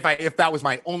 Right? Like if that was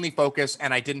my only focus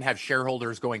and I didn't have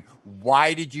shareholders going,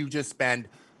 why did you just spend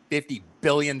 $50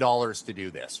 billion to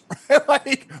do this?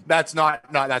 Like that's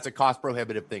that's a cost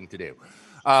prohibitive thing to do.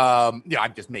 I'm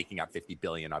just making up 50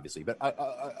 billion, obviously, but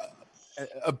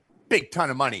a big ton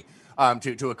of money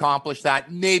to accomplish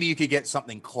that. Maybe you could get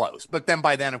something close, but then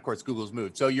by then, of course, Google's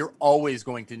moved. So you're always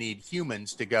going to need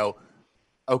humans to go,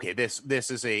 okay, this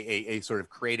is a sort of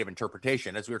creative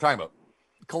interpretation, as we were talking about.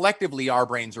 Collectively, our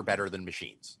brains are better than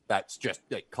machines. That's just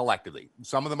collectively.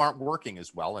 Some of them aren't working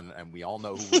as well, and we all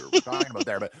know who we're talking about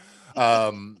there. But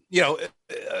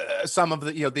some of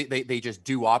the they just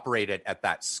do operate at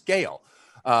that scale.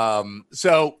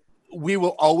 So we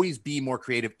will always be more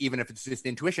creative, even if it's just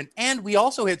intuition. And we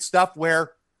also hit stuff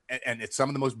where, and it's some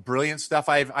of the most brilliant stuff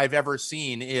I've ever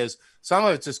seen, is some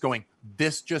of it's just going,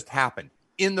 this just happened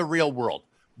in the real world.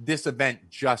 This event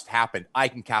just happened. I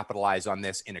can capitalize on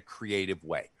this in a creative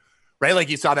way, right? Like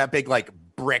you saw that big like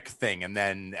brick thing, and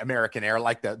then American Air,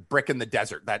 like the brick in the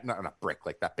desert, that not brick,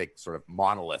 like that big sort of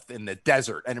monolith in the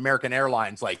desert, and American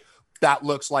Airlines, like that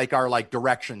looks like our like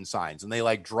direction signs, and they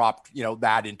like dropped,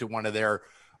 that into one of their,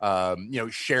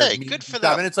 shared good for stuff.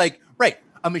 them. And it's like, right,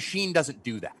 a machine doesn't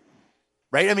do that,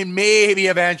 right? I mean, maybe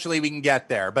eventually we can get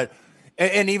there, but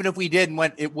and even if we did and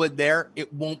went, it would there,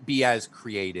 it won't be as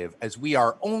creative as we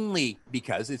are, only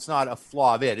because it's not a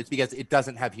flaw of it. It's because it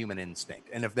doesn't have human instinct.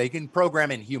 And if they can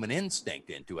program in human instinct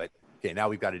into it, okay, now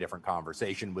we've got a different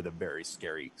conversation with a very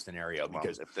scary scenario,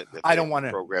 because if I don't want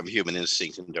to program human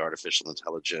instinct into artificial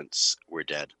intelligence, we're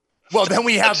dead. Well, then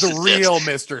we have the real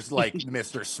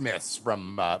Mr. Smiths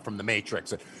from the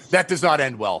Matrix. That does not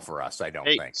end well for us, I don't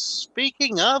think.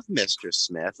 Speaking of Mr.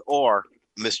 Smith, or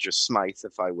Mr. Smythe,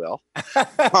 if I will.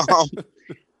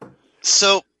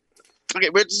 So, okay,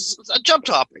 we're just a jump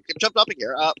topic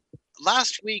here.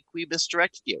 Last week we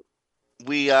misdirected you.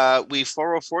 We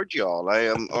 404'd you all. We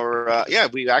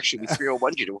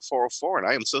 301'd you to a 404, and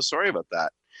I am so sorry about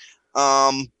that.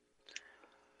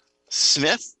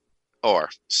 Smith, or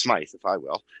Smythe, if I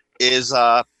will, is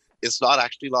not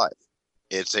actually live.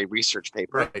 It's a research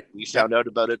paper. Right. We found out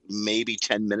about it maybe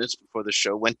 10 minutes before the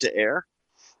show went to air.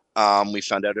 We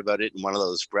found out about it in one of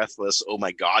those breathless, "Oh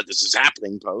my God, this is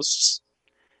happening" posts.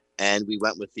 And we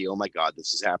went with the "Oh my God,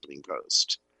 this is happening"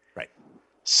 post. Right.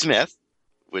 Smith,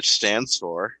 which stands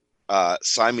for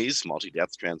Siamese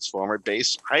Multi-Depth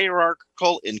Transformer-Based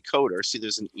Hierarchical Encoder. See,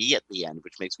 there's an E at the end,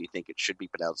 which makes me think it should be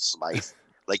pronounced Smythe,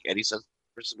 like any such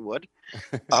person would.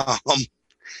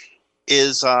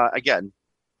 Is, again,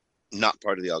 not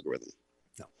part of the algorithm.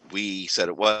 No. We said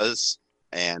it was,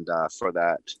 and for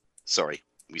that, sorry.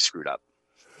 We screwed up.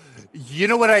 You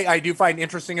know what I do find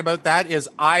interesting about that is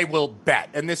I will bet,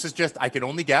 and this is just, I can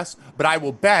only guess, but I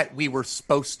will bet we were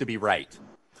supposed to be right.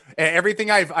 Everything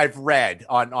I've read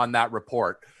on that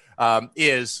report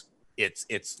is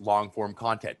it's long form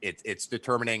content. It's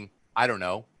determining, I don't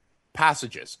know,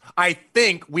 passages. I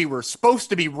think we were supposed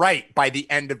to be right by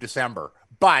the end of December,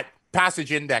 but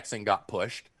passage indexing got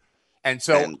pushed. And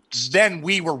then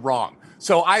we were wrong.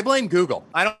 So I blame Google.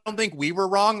 I don't think we were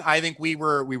wrong. I think we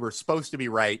were supposed to be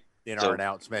right in our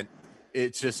announcement.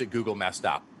 It's just that Google messed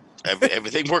up.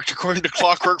 Everything worked according to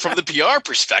clockwork from the PR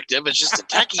perspective. It's just the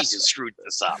techies who screwed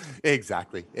this up.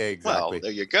 Exactly. Well,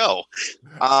 there you go.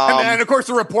 And of course,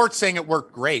 the report's saying it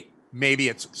worked great. Maybe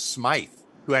it's Smythe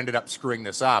who ended up screwing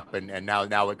this up, and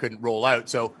now it couldn't roll out.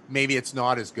 So maybe it's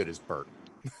not as good as Bert.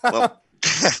 Well,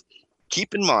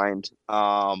 keep in mind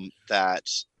that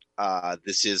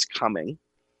this is coming,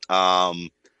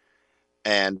 and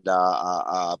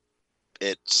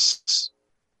it's,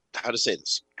 how to say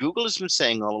this. Google has been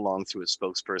saying all along through its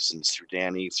spokespersons, through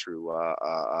Danny, through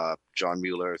John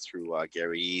Mueller, through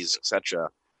Gary Ease, etc.,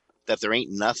 that there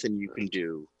ain't nothing you can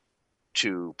do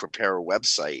to prepare a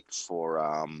website for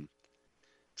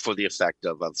the effect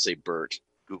of say, BERT,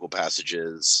 Google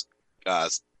Passages,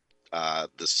 the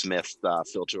Smith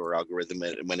filter or algorithm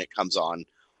when it comes on.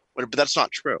 But that's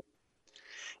not true.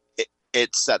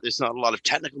 It's that there's not a lot of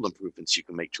technical improvements you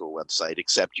can make to a website,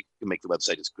 except you can make the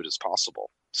website as good as possible.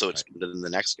 So it's better than the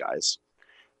next guys.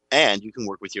 And you can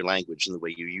work with your language and the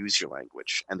way you use your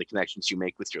language and the connections you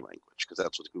make with your language, because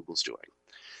that's what Google's doing.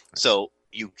 Right. So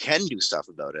you can do stuff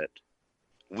about it.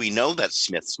 We know that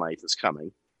Smythe is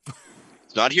coming.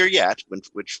 It's not here yet,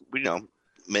 which we know,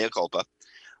 mea culpa.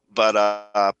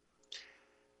 But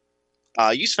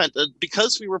you spent,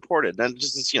 because we reported, and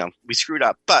just, we screwed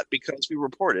up, but because we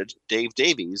reported, Dave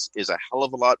Davies is a hell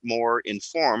of a lot more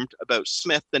informed about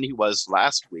Smith than he was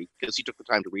last week, because he took the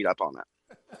time to read up on it.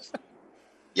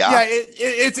 Yeah,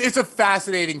 it's a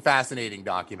fascinating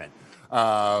document.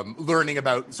 Learning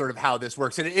about sort of how this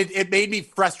works, and it made me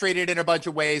frustrated in a bunch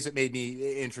of ways. It made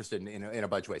me interested in a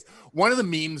bunch of ways. One of the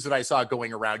memes that I saw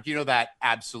going around, that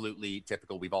absolutely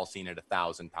typical, we've all seen it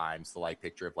 1,000 times, the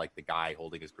picture of the guy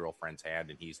holding his girlfriend's hand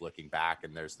and he's looking back,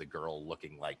 and there's the girl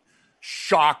looking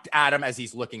shocked at him as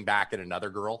he's looking back at another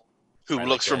girl who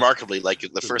looks remarkably like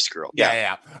the first girl.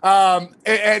 Yeah.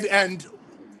 And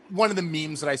one of the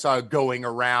memes that I saw going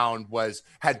around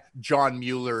had John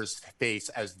Mueller's face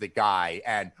as the guy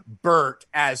and Bert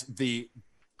as the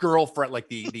girlfriend,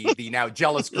 the now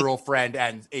jealous girlfriend,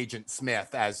 and Agent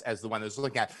Smith as the one that's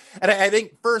looking at. And I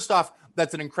think, first off,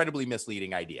 that's an incredibly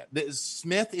misleading idea.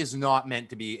 Smith is not meant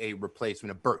to be a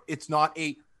replacement of Bert. It's not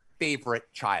a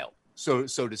favorite child, so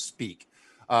to speak.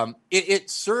 It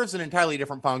serves an entirely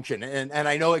different function. And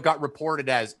I know it got reported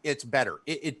as it's better.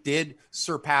 It did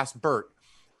surpass BERT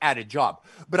at a job.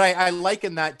 But I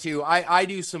liken that to, I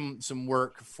do some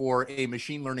work for a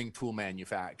machine learning tool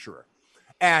manufacturer.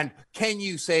 And can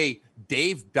you say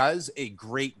Dave does a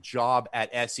great job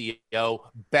at SEO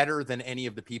better than any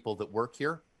of the people that work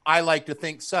here? I like to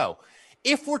think so.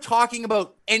 If we're talking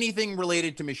about anything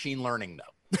related to machine learning,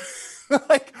 though,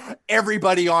 like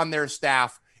everybody on their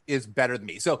staff is better than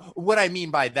me. So what I mean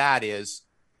by that is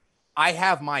I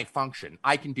have my function.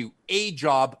 I can do a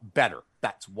job better.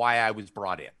 That's why I was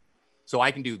brought in. So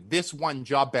I can do this one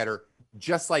job better,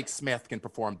 just like Smith can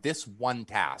perform this one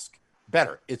task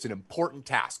better. It's an important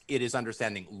task. It is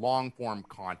understanding long form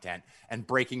content and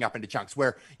breaking up into chunks,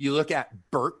 where you look at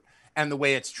BERT and the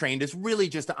way it's trained is really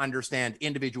just to understand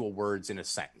individual words in a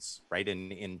sentence, right?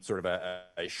 In sort of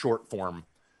a short form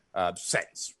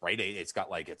sentence, right? It's got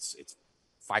like, it's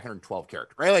 512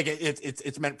 characters, right? Like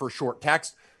it's meant for short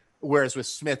text. Whereas with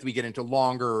Smith, we get into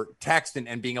longer text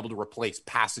and being able to replace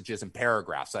passages and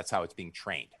paragraphs. That's how it's being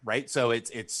trained, right? So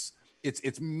it's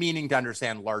meaning to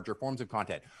understand larger forms of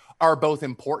content. Are both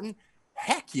important?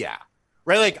 Heck yeah,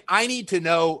 right? Like I need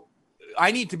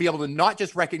to be able to not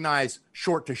just recognize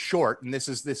short to short, and this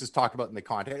is talked about in the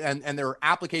content, and there are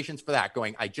applications for that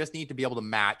going, I just need to be able to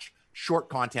match short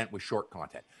content with short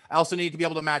content. I also need to be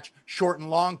able to match short and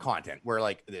long content, where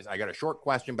like this, I got a short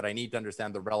question, but I need to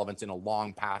understand the relevance in a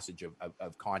long passage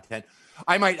of content.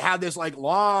 I might have this like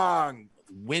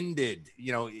long-winded,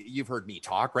 you've heard me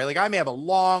talk, right? Like I may have a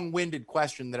long-winded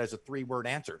question that has a 3-word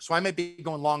answer. So I might be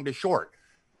going long to short.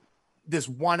 This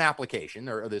one application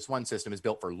or this one system is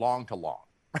built for long to long,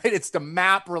 right? It's to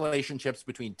map relationships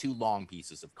between 2 long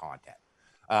pieces of content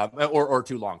or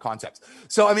 2 long concepts.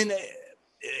 So, I mean,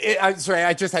 I'm sorry,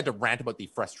 I just had to rant about the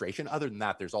frustration. Other than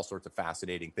that, there's all sorts of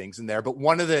fascinating things in there. But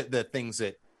one of the things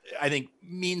that I think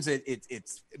means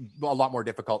it's a lot more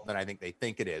difficult than I think they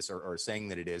think it is, or saying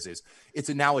that it is it's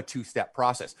now a 2-step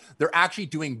process. They're actually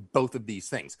doing both of these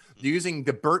things. They're using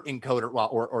the BERT encoder,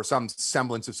 or some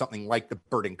semblance of something like the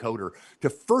BERT encoder, to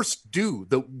first do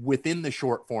the within the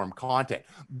short form content.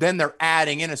 Then they're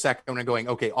adding in a second and going,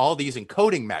 okay, all these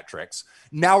encoding metrics.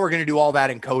 Now we're going to do all that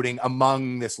encoding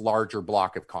among this larger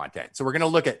block of content. So we're going to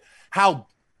look at how,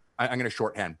 I'm going to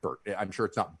shorthand BERT. I'm sure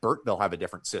it's not BERT. They'll have a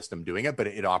different system doing it, but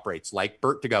it operates like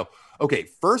BERT to go, okay,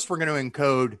 first we're going to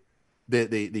encode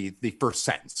the first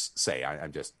sentence, say.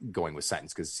 I'm just going with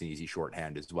sentence because it's an easy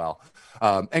shorthand as well.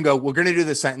 And go, we're going to do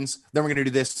this sentence, then we're going to do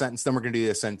this sentence, then we're going to do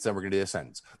this sentence, then we're going to do this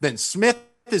sentence. Then Smith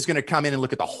is going to come in and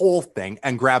look at the whole thing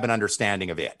and grab an understanding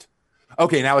of it.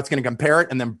 Okay, now it's going to compare it,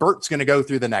 and then BERT's going to go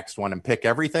through the next one and pick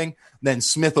everything. Then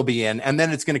Smith will be in, and then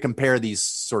it's going to compare these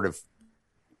sort of,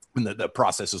 and the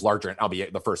process is larger. And I'll be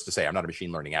the first to say I'm not a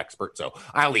machine learning expert, so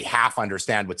I only half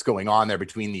understand what's going on there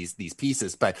between these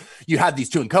pieces. But you have these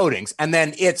 2 encodings, and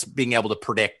then it's being able to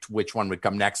predict which one would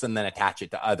come next, and then attach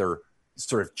it to other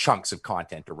sort of chunks of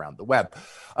content around the web.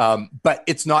 But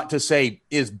it's not to say,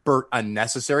 is BERT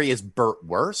unnecessary? Is BERT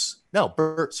worse? No,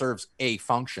 BERT serves a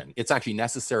function. It's actually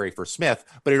necessary for Smith,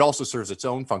 but it also serves its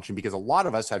own function, because a lot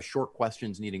of us have short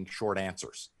questions needing short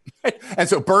answers. And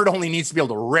so BERT only needs to be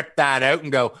able to rip that out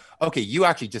and go, okay, you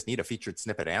actually just need a featured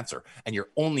snippet answer. And you're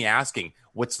only asking,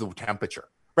 what's the temperature,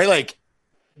 right? Like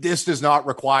this does not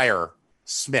require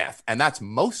Smith. And that's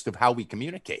most of how we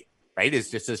communicate, right? It's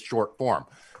just this short form,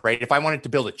 right? If I wanted to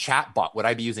build a chat bot, would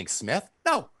I be using Smith?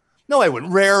 No, I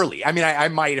wouldn't. Rarely. I mean, I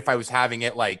might if I was having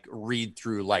it like read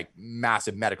through like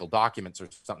massive medical documents or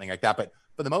something like that. But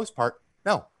for the most part,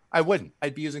 no, I wouldn't.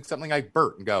 I'd be using something like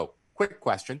BERT and go, quick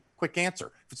question, quick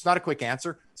answer. If it's not a quick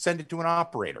answer, send it to an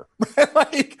operator,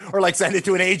 right? Or send it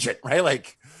to an agent, right?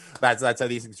 Like that's how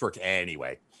these things work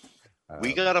anyway.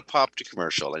 We got to pop to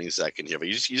commercial any second here, but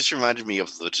you just reminded me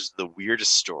of just the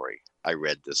weirdest story I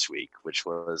read this week, which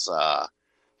was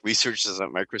researchers at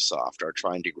Microsoft are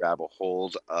trying to grab a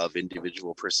hold of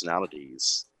individual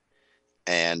personalities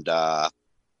and,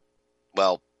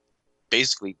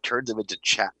 basically turn them into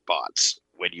chatbots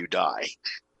when you die.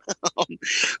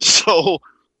 So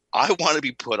I want to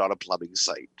be put on a plumbing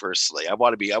site personally. I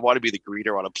want to be the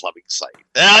greeter on a plumbing site.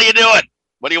 How you doing?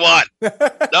 What do you want?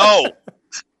 No.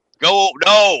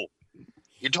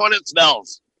 Your toilet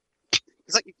smells.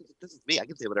 It's like, this is me. I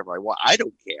can say whatever I want. I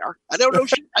don't care. I don't know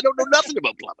shit. I don't know nothing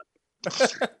about plumbing.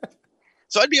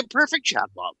 So I'd be a perfect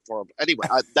chatbot for him. Anyway,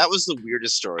 that was the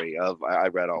weirdest story I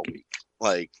read all week.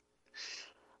 Like,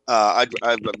 I've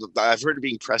heard of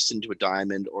being pressed into a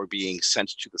diamond or being sent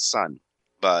to the sun,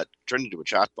 but turned into a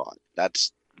chatbot.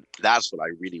 That's what I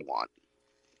really want.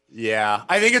 Yeah,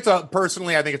 I think it's a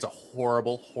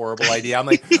horrible idea. I'm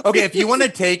like, okay, if you want to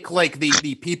take like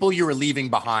the people you were leaving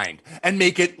behind and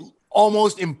make it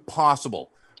almost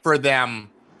impossible for them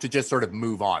to just sort of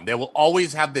move on, they will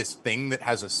always have this thing that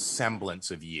has a semblance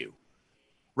of you,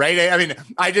 right? I mean,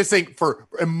 I just think for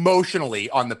emotionally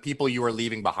on the people you are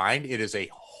leaving behind, it is a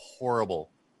horrible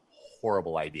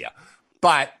idea.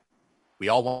 But we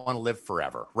all want to live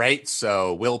forever, right?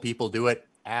 So will people do it?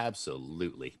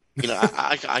 Absolutely. You know,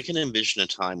 I can envision a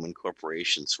time when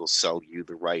corporations will sell you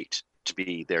the right to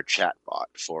be their chatbot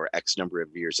for X number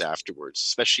of years afterwards,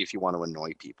 especially if you want to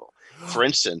annoy people. For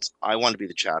instance, I want to be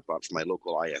the chatbot for my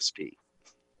local ISP.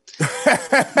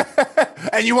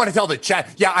 And you want to tell the chat,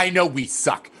 yeah, I know we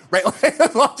suck, right?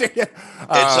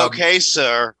 It's okay,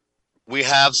 sir. We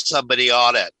have somebody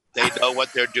on it. They know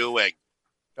what they're doing.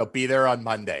 They'll be there on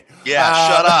Monday. Yeah,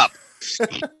 shut up.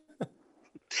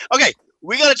 Okay.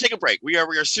 We got to take a break. We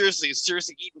are seriously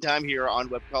eating time here on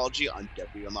Webcology on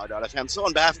WMR.fm. So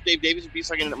on behalf of Dave Davies and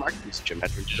B-Stock Internet Marketing, this is Jim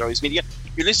Hedger, Digital Always Media.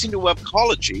 You're listening to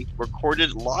Webcology,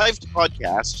 recorded live to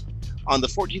podcast on the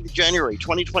 14th of January,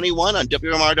 2021 on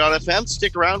WMR.fm.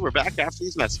 Stick around. We're back after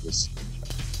these messages.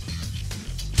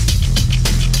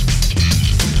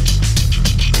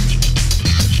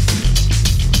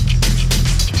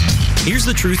 Here's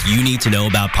the truth you need to know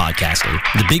about podcasting.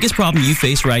 The biggest problem you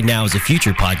face right now as a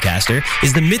future podcaster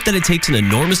is the myth that it takes an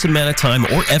enormous amount of time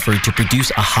or effort to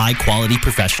produce a high-quality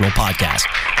professional podcast.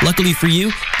 Luckily for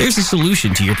you, there's a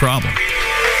solution to your problem.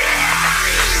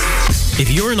 If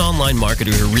you're an online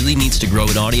marketer who really needs to grow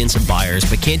an audience of buyers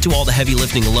but can't do all the heavy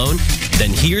lifting alone,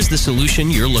 then here's the solution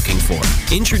you're looking for.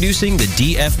 Introducing the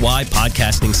DFY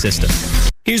Podcasting System.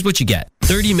 Here's what you get.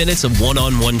 30 minutes of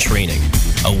one-on-one training,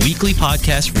 a weekly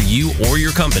podcast for you or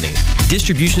your company,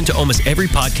 distribution to almost every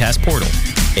podcast portal,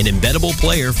 an embeddable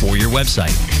player for your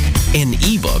website, an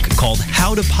ebook called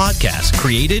How to Podcast,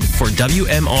 created for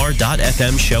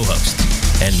WMR.fm show hosts,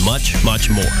 and much, much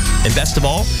more. And best of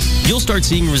all, you'll start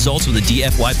seeing results with the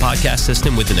DFY podcast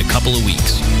system within a couple of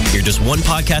weeks. You're just one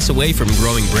podcast away from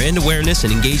growing brand awareness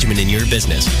and engagement in your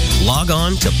business. Log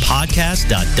on to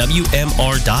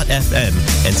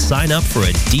podcast.wmr.fm and sign up for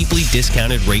a deeply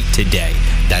discounted rate today.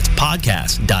 That's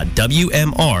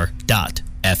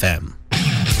podcast.wmr.fm.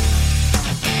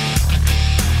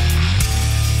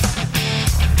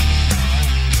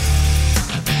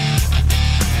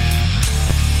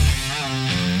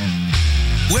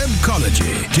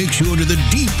 Webcology takes you into the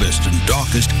deepest and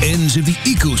darkest ends of the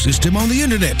ecosystem on the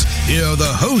internet. Here are the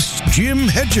hosts, Jim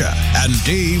Hedger and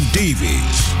Dave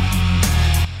Davies.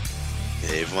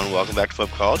 Hey everyone, welcome back to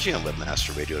Webcology on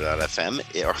webmasterradio.fm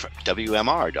or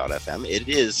WMR.fm. It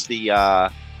is the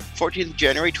 14th of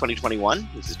January 2021.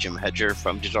 This is Jim Hedger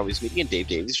from Digital Always Media and Dave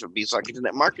Davies from B-Stock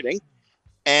Internet Marketing.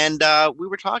 And we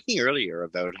were talking earlier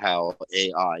about how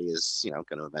AI is,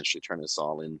 going to eventually turn us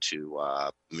all into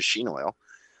machine oil.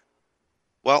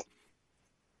 Well,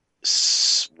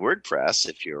 WordPress,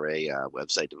 if you're a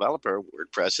website developer,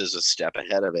 WordPress is a step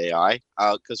ahead of AI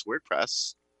because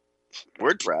WordPress,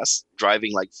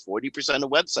 driving like 40% of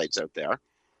websites out there,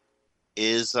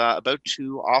 is about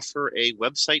to offer a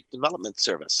website development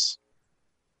service.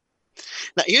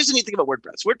 Now, here's the neat thing about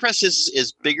WordPress. WordPress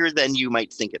is bigger than you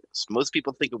might think it is. Most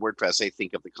people think of WordPress, they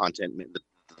think of the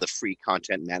free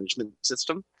content management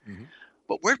system. Mm-hmm.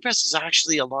 But WordPress is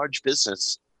actually a large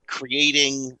business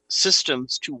creating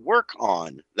systems to work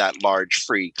on that large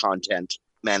free content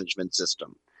management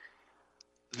system.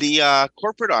 The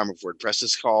corporate arm of WordPress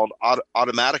is called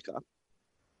Automatica.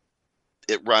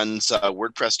 It runs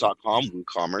WordPress.com,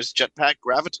 WooCommerce, Jetpack,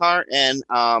 Gravatar, and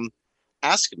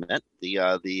Askimit, the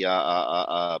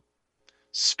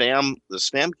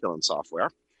spam killing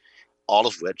software, all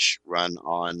of which run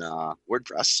on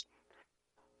WordPress.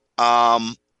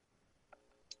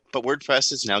 But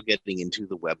WordPress is now getting into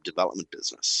the web development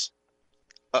business.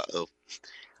 Uh-oh.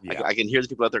 Yeah. I can hear the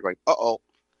people out there going, uh-oh.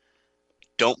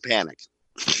 Don't panic.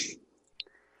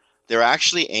 They're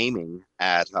actually aiming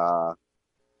at other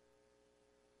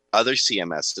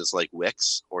CMSs like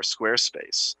Wix or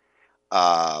Squarespace.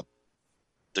 They're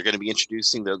going to be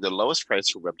introducing the lowest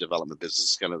price for web development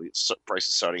business is going to be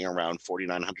prices starting around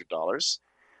 $4,900.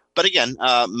 But again,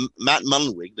 Matt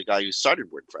Mullenweg, the guy who started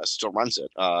WordPress, still runs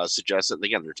it, suggests that,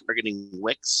 again, they're targeting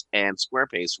Wix and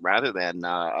Squarespace rather than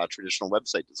traditional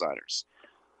website designers.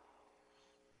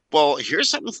 Well, here's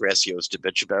something for SEOs to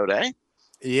bitch about, eh?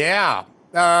 Yeah.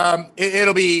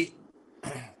 It'll be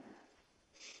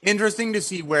interesting to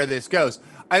see where this goes.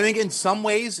 I think in some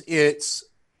ways it's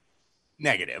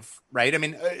negative, right? I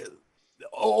mean,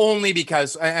 only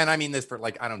because, and I mean this for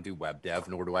like, I don't do web dev,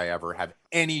 nor do I ever have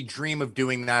any dream of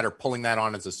doing that or pulling that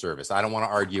on as a service. I don't want to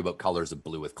argue about colors of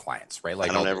blue with clients, right?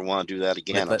 Like I don't ever want to do that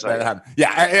again.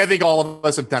 I think all of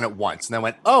us have done it once and then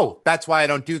went, oh, that's why I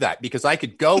don't do that, because I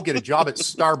could go get a job at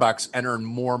Starbucks and earn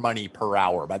more money per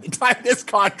hour by the time this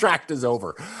contract is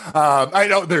over. I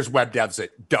know there's web devs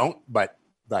that don't, but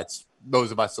that's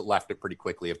those of us that left it pretty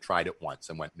quickly have tried it once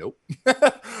and went, nope.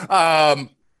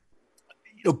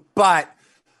 But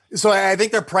so I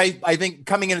think their price, I think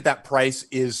coming in at that price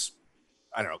is,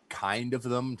 I don't know, kind of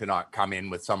them to not come in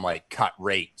with some like cut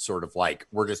rate, sort of like,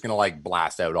 we're just going to like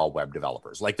blast out all web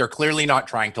developers. Like they're clearly not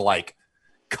trying to like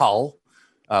cull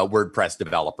WordPress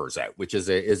developers out, which is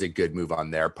a good move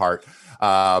on their part.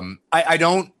 I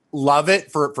don't love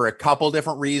it for a couple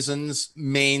different reasons,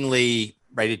 mainly,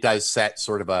 right, it does set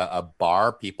sort of a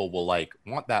bar. People will like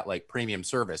want that like premium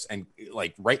service and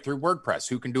like right through WordPress.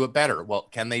 Who can do it better? Well,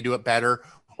 can they do it better?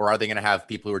 Or are they going to have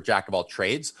people who are jack of all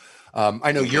trades?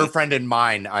 I know your friend and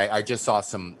mine, I just saw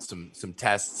some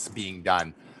tests being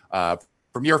done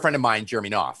from your friend of mine, Jeremy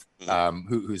Knopf,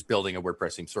 who's building a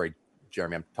WordPress theme. Sorry,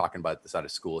 Jeremy, I'm talking about this out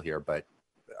of school here, but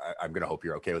I'm going to hope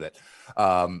you're okay with it.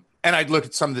 And I'd look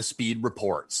at some of the speed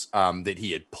reports that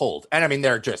he had pulled. And I mean,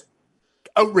 they're just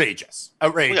outrageous.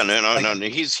 Well, no.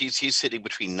 He's hitting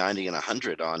between 90 and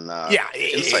 100 on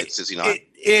insights, is he not?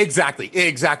 Exactly.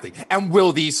 And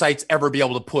will these sites ever be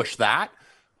able to push that?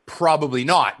 Probably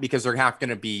not, because they're going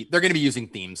to be using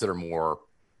themes that are more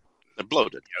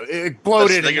bloated.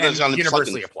 Bloated and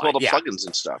universally applied. Plugins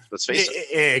and stuff. Let's face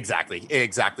it.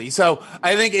 Exactly. So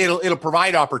I think it'll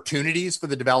provide opportunities for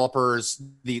the developers,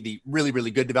 the really,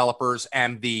 really good developers,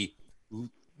 and the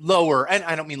lower, and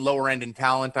I don't mean lower end in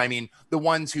talent. I mean the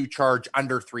ones who charge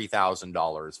under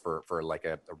 $3,000 for like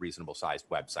a reasonable sized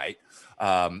website.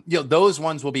 Those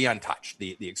ones will be untouched.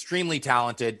 The extremely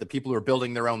talented, the people who are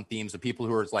building their own themes, the people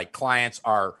who are like clients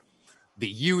are the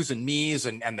yous and me's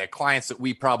and the clients that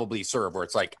we probably serve, where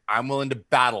it's like, I'm willing to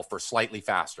battle for slightly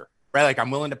faster, right? Like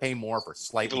I'm willing to pay more for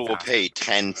slightly faster. We'll pay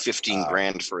 10, 15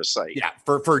 grand for a site. Yeah.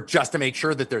 For just to make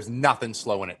sure that there's nothing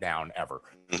slowing it down ever.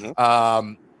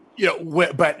 Mm-hmm.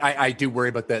 But I do worry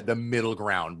about the middle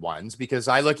ground ones, because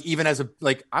I look, even as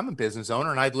I'm a business owner,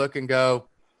 and I'd look and go,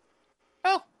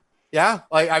 oh yeah.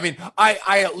 Like, I mean,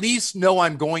 I at least know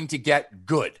I'm going to get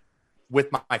good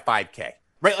with my 5K,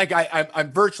 right? Like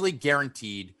I'm virtually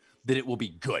guaranteed that it will be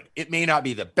good. It may not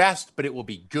be the best, but it will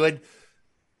be good.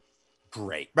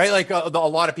 Great, right? Like a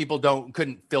lot of people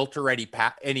couldn't filter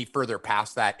any further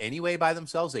past that anyway by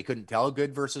themselves. They couldn't tell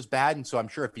good versus bad. And so I'm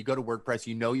sure if you go to WordPress,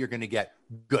 you're going to get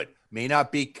good. May not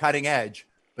be cutting edge,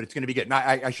 but it's going to be good. And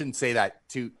I shouldn't say that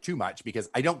too much, because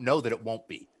I don't know that it won't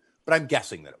be, but I'm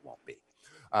guessing that it won't be.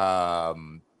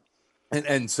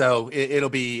 And so it'll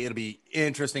be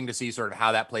interesting to see sort of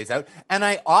how that plays out. And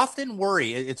I often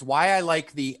worry, it's why I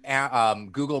like the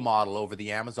Google model over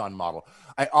the Amazon model.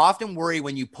 I often worry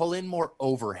when you pull in more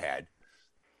overhead,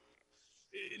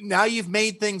 now you've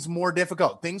made things more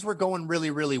difficult. Things were going really,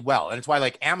 really well. And it's why,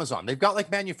 like Amazon, they've got like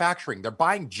manufacturing, they're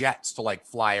buying jets to like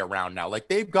fly around now. Like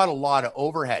they've got a lot of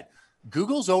overhead.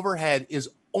 Google's overhead is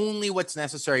only what's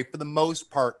necessary for the most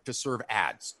part to serve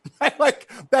ads. Like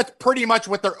that's pretty much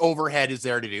what their overhead is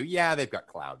there to do. Yeah, they've got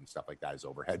cloud and stuff like that as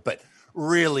overhead, but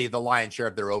really the lion's share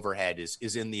of their overhead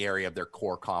is in the area of their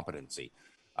core competency.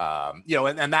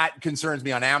 And that concerns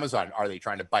me on Amazon. Are they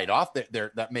trying to bite off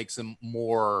that makes them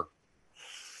more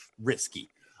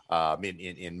risky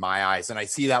in my eyes? And I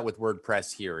see that with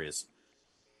WordPress here is,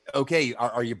 okay,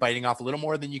 are you biting off a little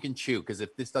more than you can chew? Because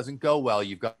if this doesn't go well,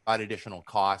 you've got additional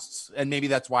costs. And maybe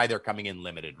that's why they're coming in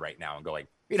limited right now and going,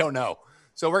 we don't know.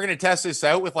 So we're going to test this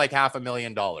out with like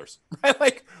 $500,000, right?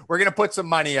 Like we're going to put some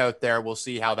money out there. We'll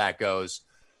see how that goes.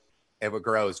 If it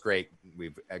grows, great.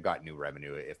 We've got new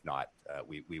revenue. If not,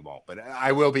 we won't. But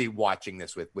I will be watching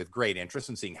this with great interest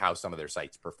and seeing how some of their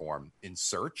sites perform in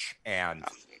search and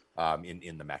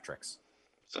in the metrics.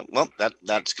 So, well,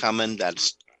 that's coming.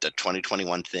 That's the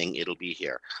 2021 thing. It'll be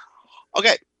here.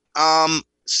 Okay.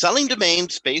 Selling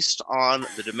domains based on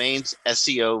the domain's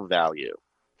SEO value.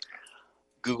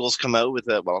 Google's come out with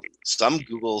some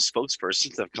Google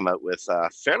spokespersons have come out with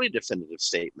fairly definitive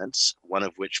statements, one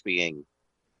of which being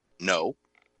no,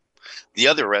 the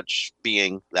other wretch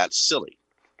being that's silly.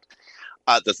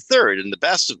 The third and the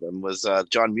best of them was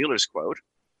John Mueller's quote,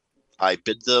 I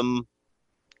bid them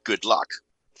good luck.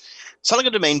 Selling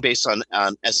a domain based on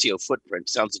SEO footprint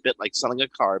sounds a bit like selling a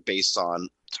car based on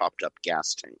topped up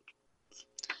gas tank.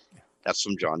 That's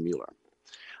from John Mueller.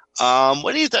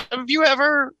 What do you think? Have you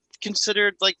ever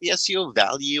considered like the SEO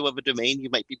value of a domain you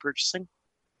might be purchasing?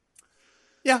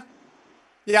 Yeah.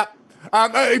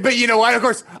 But you know what? Of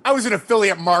course, I was an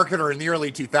affiliate marketer in the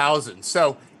early 2000s.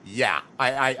 So yeah,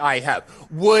 I have.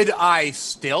 Would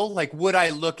I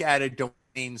look at a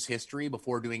domain's history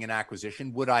before doing an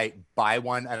acquisition? Would I buy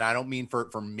one? And I don't mean for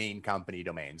main company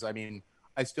domains. I mean,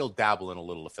 I still dabble in a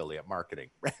little affiliate marketing,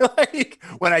 right? Like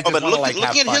when I just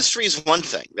looking at history is one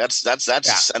thing. That's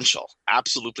essential.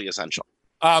 Absolutely essential.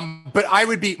 But I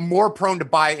would be more prone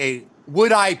to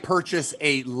would I purchase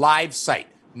a live site?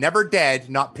 Never dead,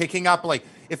 not picking up, like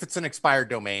if it's an expired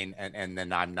domain and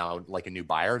then I'm now like a new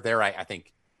buyer there, I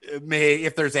think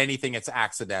if there's anything, it's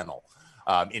accidental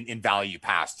in value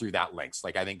passed through that links.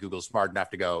 Like I think Google's smart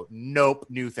enough to go, nope,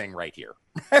 new thing right here.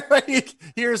 Like,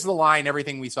 here's the line.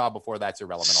 Everything we saw before that's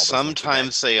irrelevant.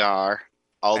 Sometimes they are.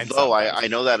 Although I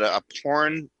know that a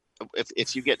porn,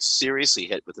 if you get seriously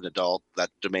hit with an adult, that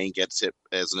domain gets hit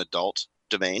as an adult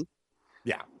domain.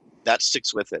 Yeah. That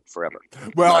sticks with it forever.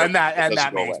 Well, and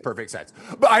that makes perfect sense.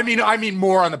 But I mean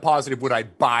more on the positive. Would I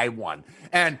buy one?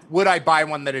 And would I buy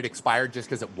one that had expired just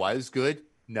because it was good?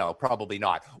 No, probably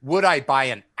not. Would I buy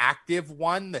an active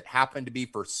one that happened to be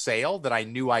for sale that I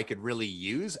knew I could really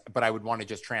use, but I would want to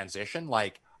just transition?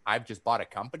 Like I've just bought a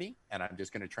company and I'm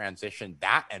just going to transition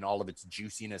that and all of its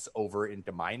juiciness over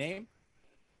into my name.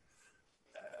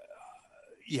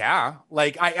 Yeah,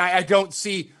 like I don't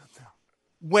see.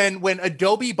 When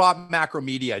Adobe bought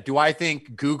Macromedia, do I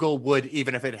think Google would,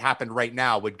 even if it happened right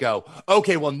now, would go,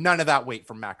 okay, well, none of that weight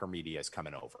from Macromedia is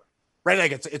coming over, right?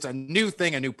 Like it's a new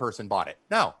thing, a new person bought it.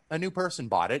 No, a new person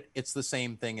bought it. It's the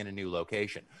same thing in a new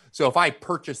location. So if I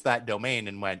purchased that domain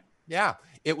and went, yeah,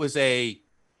 it was a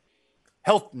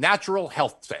natural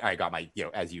health. I got my,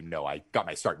 as you know, I got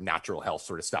my start in natural health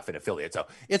sort of stuff in affiliate. So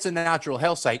it's a natural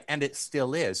health site and it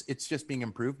still is. It's just being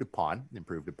improved upon in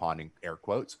air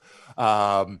quotes.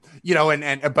 But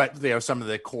some of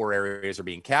the core areas are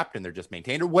being kept and they're just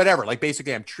maintained or whatever. Like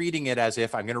basically I'm treating it as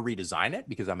if I'm going to redesign it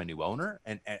because I'm a new owner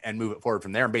and move it forward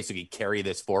from there and basically carry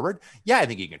this forward. Yeah, I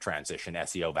think you can transition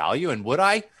SEO value. And would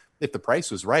I? If the price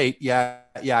was right, yeah,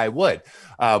 I would.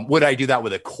 Would I do that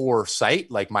with a core site,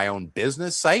 like my own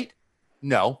business site?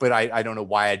 No, but I don't know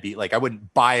why I'd be like, I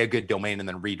wouldn't buy a good domain and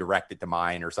then redirect it to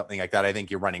mine or something like that. I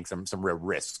think you're running some real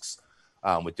risks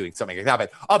with doing something like that.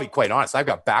 But I'll be quite honest, I've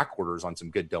got back orders on some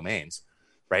good domains,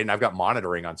 right? And I've got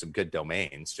monitoring on some good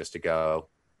domains just to go,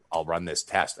 I'll run this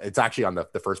test. It's actually on the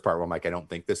first part where I'm like, I don't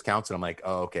think this counts. And I'm like,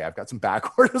 oh, okay, I've got some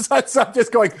back orders on stuff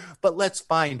just going, but let's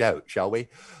find out, shall we?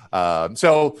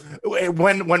 So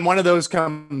when one of those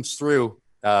comes through,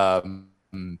 I'll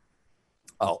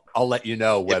let you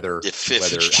know whether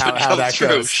how that through,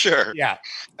 goes. Sure. Yeah.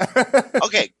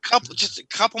 Okay. Just a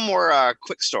couple more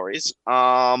quick stories.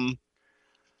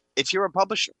 If you're a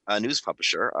publisher, a news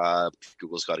publisher,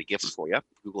 Google's got a gift for you.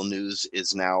 Google News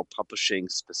is now publishing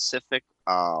specific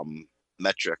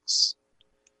metrics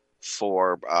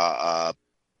for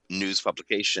news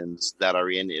publications that are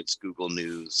in its Google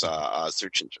News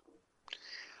search engine.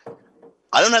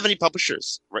 I don't have any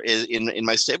publishers in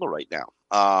my stable right now.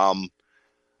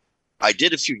 I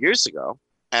did a few years ago,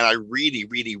 and I really,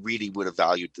 really, really would have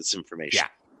valued this information.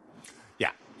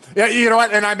 Yeah, you know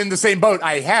what? And I'm in the same boat.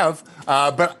 I have,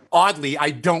 but oddly, I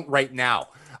don't right now.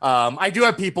 I do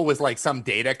have people with like some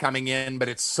data coming in, but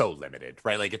it's so limited,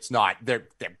 right? Like it's not, they're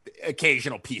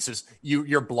occasional pieces.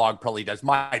 Your blog probably does.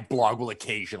 My blog will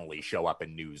occasionally show up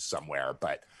in news somewhere,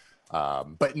 but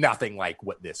nothing like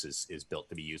what this is built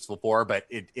to be useful for. But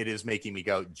it is making me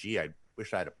go, gee, I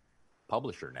wish I had a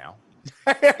publisher now.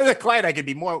 The client, I could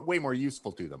be way more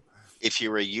useful to them. If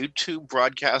you're a YouTube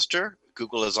broadcaster,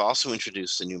 Google has also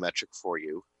introduced a new metric for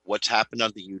you. What's happened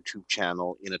on the YouTube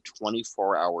channel in a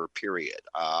 24-hour period.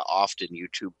 Often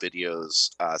YouTube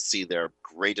videos see their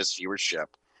greatest viewership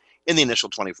in the initial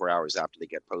 24 hours after they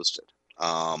get posted.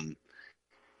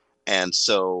 And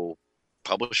so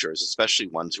publishers, especially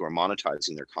ones who are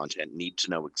monetizing their content, need to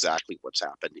know exactly what's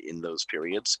happened in those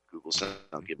periods. Google's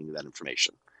not giving you that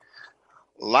information.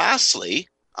 Lastly,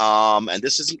 and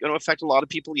this isn't going to affect a lot of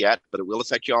people yet, but it will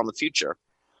affect you all in the future.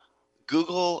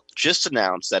 Google just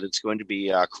announced that it's going to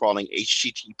be crawling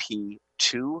HTTP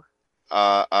 2.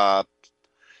 HTTP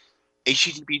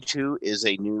 2 is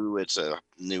a new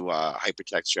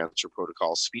hypertext transfer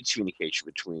protocol, speeds communication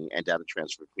between and data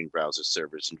transfer between browser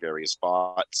servers and various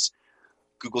bots.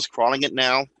 Google's crawling it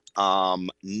now.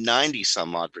 90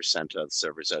 some odd % of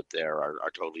servers out there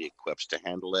are totally equipped to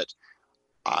handle it.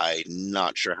 I'm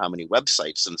not sure how many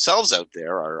websites themselves out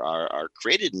there are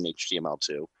created in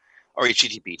HTML2 or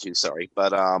HTTP2, sorry.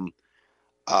 But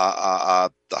the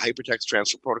hypertext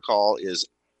transfer protocol is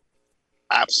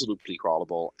absolutely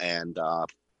crawlable, and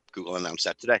Google announced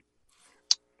that today.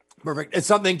 Perfect. It's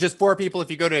something just for people.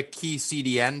 If you go to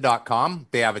keycdn.com,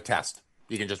 they have a test.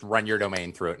 You can just run your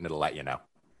domain through it and it'll let you know.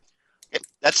 Yep,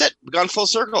 that's it. We've gone full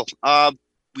circle.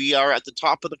 We are at the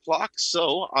top of the clock.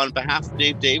 So on behalf of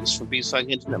Dave Davis from Beeside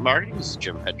Internet Marketing, this is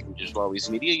Jim Petrie from Digital Always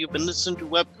Media. You've been listening to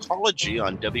Webcology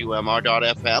on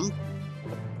WMR.FM.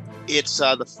 It's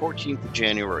the 14th of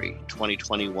January,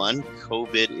 2021.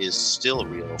 COVID is still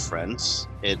real, friends.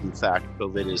 In fact,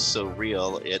 COVID is so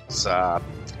real, it's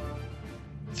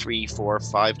 3, 4,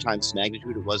 5 times the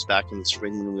magnitude it was back in the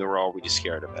spring when we were already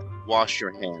scared of it. Wash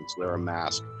your hands, wear a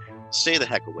mask, stay the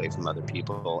heck away from other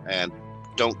people, and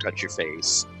don't touch your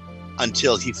face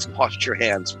until you've washed your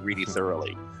hands really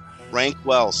thoroughly. Rank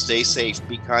well, stay safe,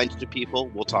 be kind to people.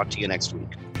 We'll talk to you next week.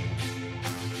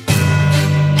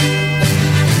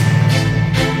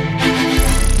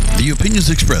 The opinions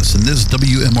expressed in this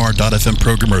WMR.FM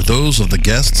program are those of the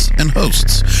guests and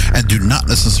hosts and do not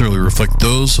necessarily reflect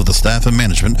those of the staff and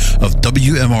management of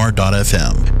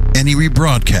WMR.FM. Any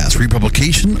rebroadcast,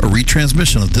 republication, or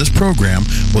retransmission of this program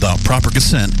without proper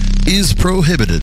consent is prohibited.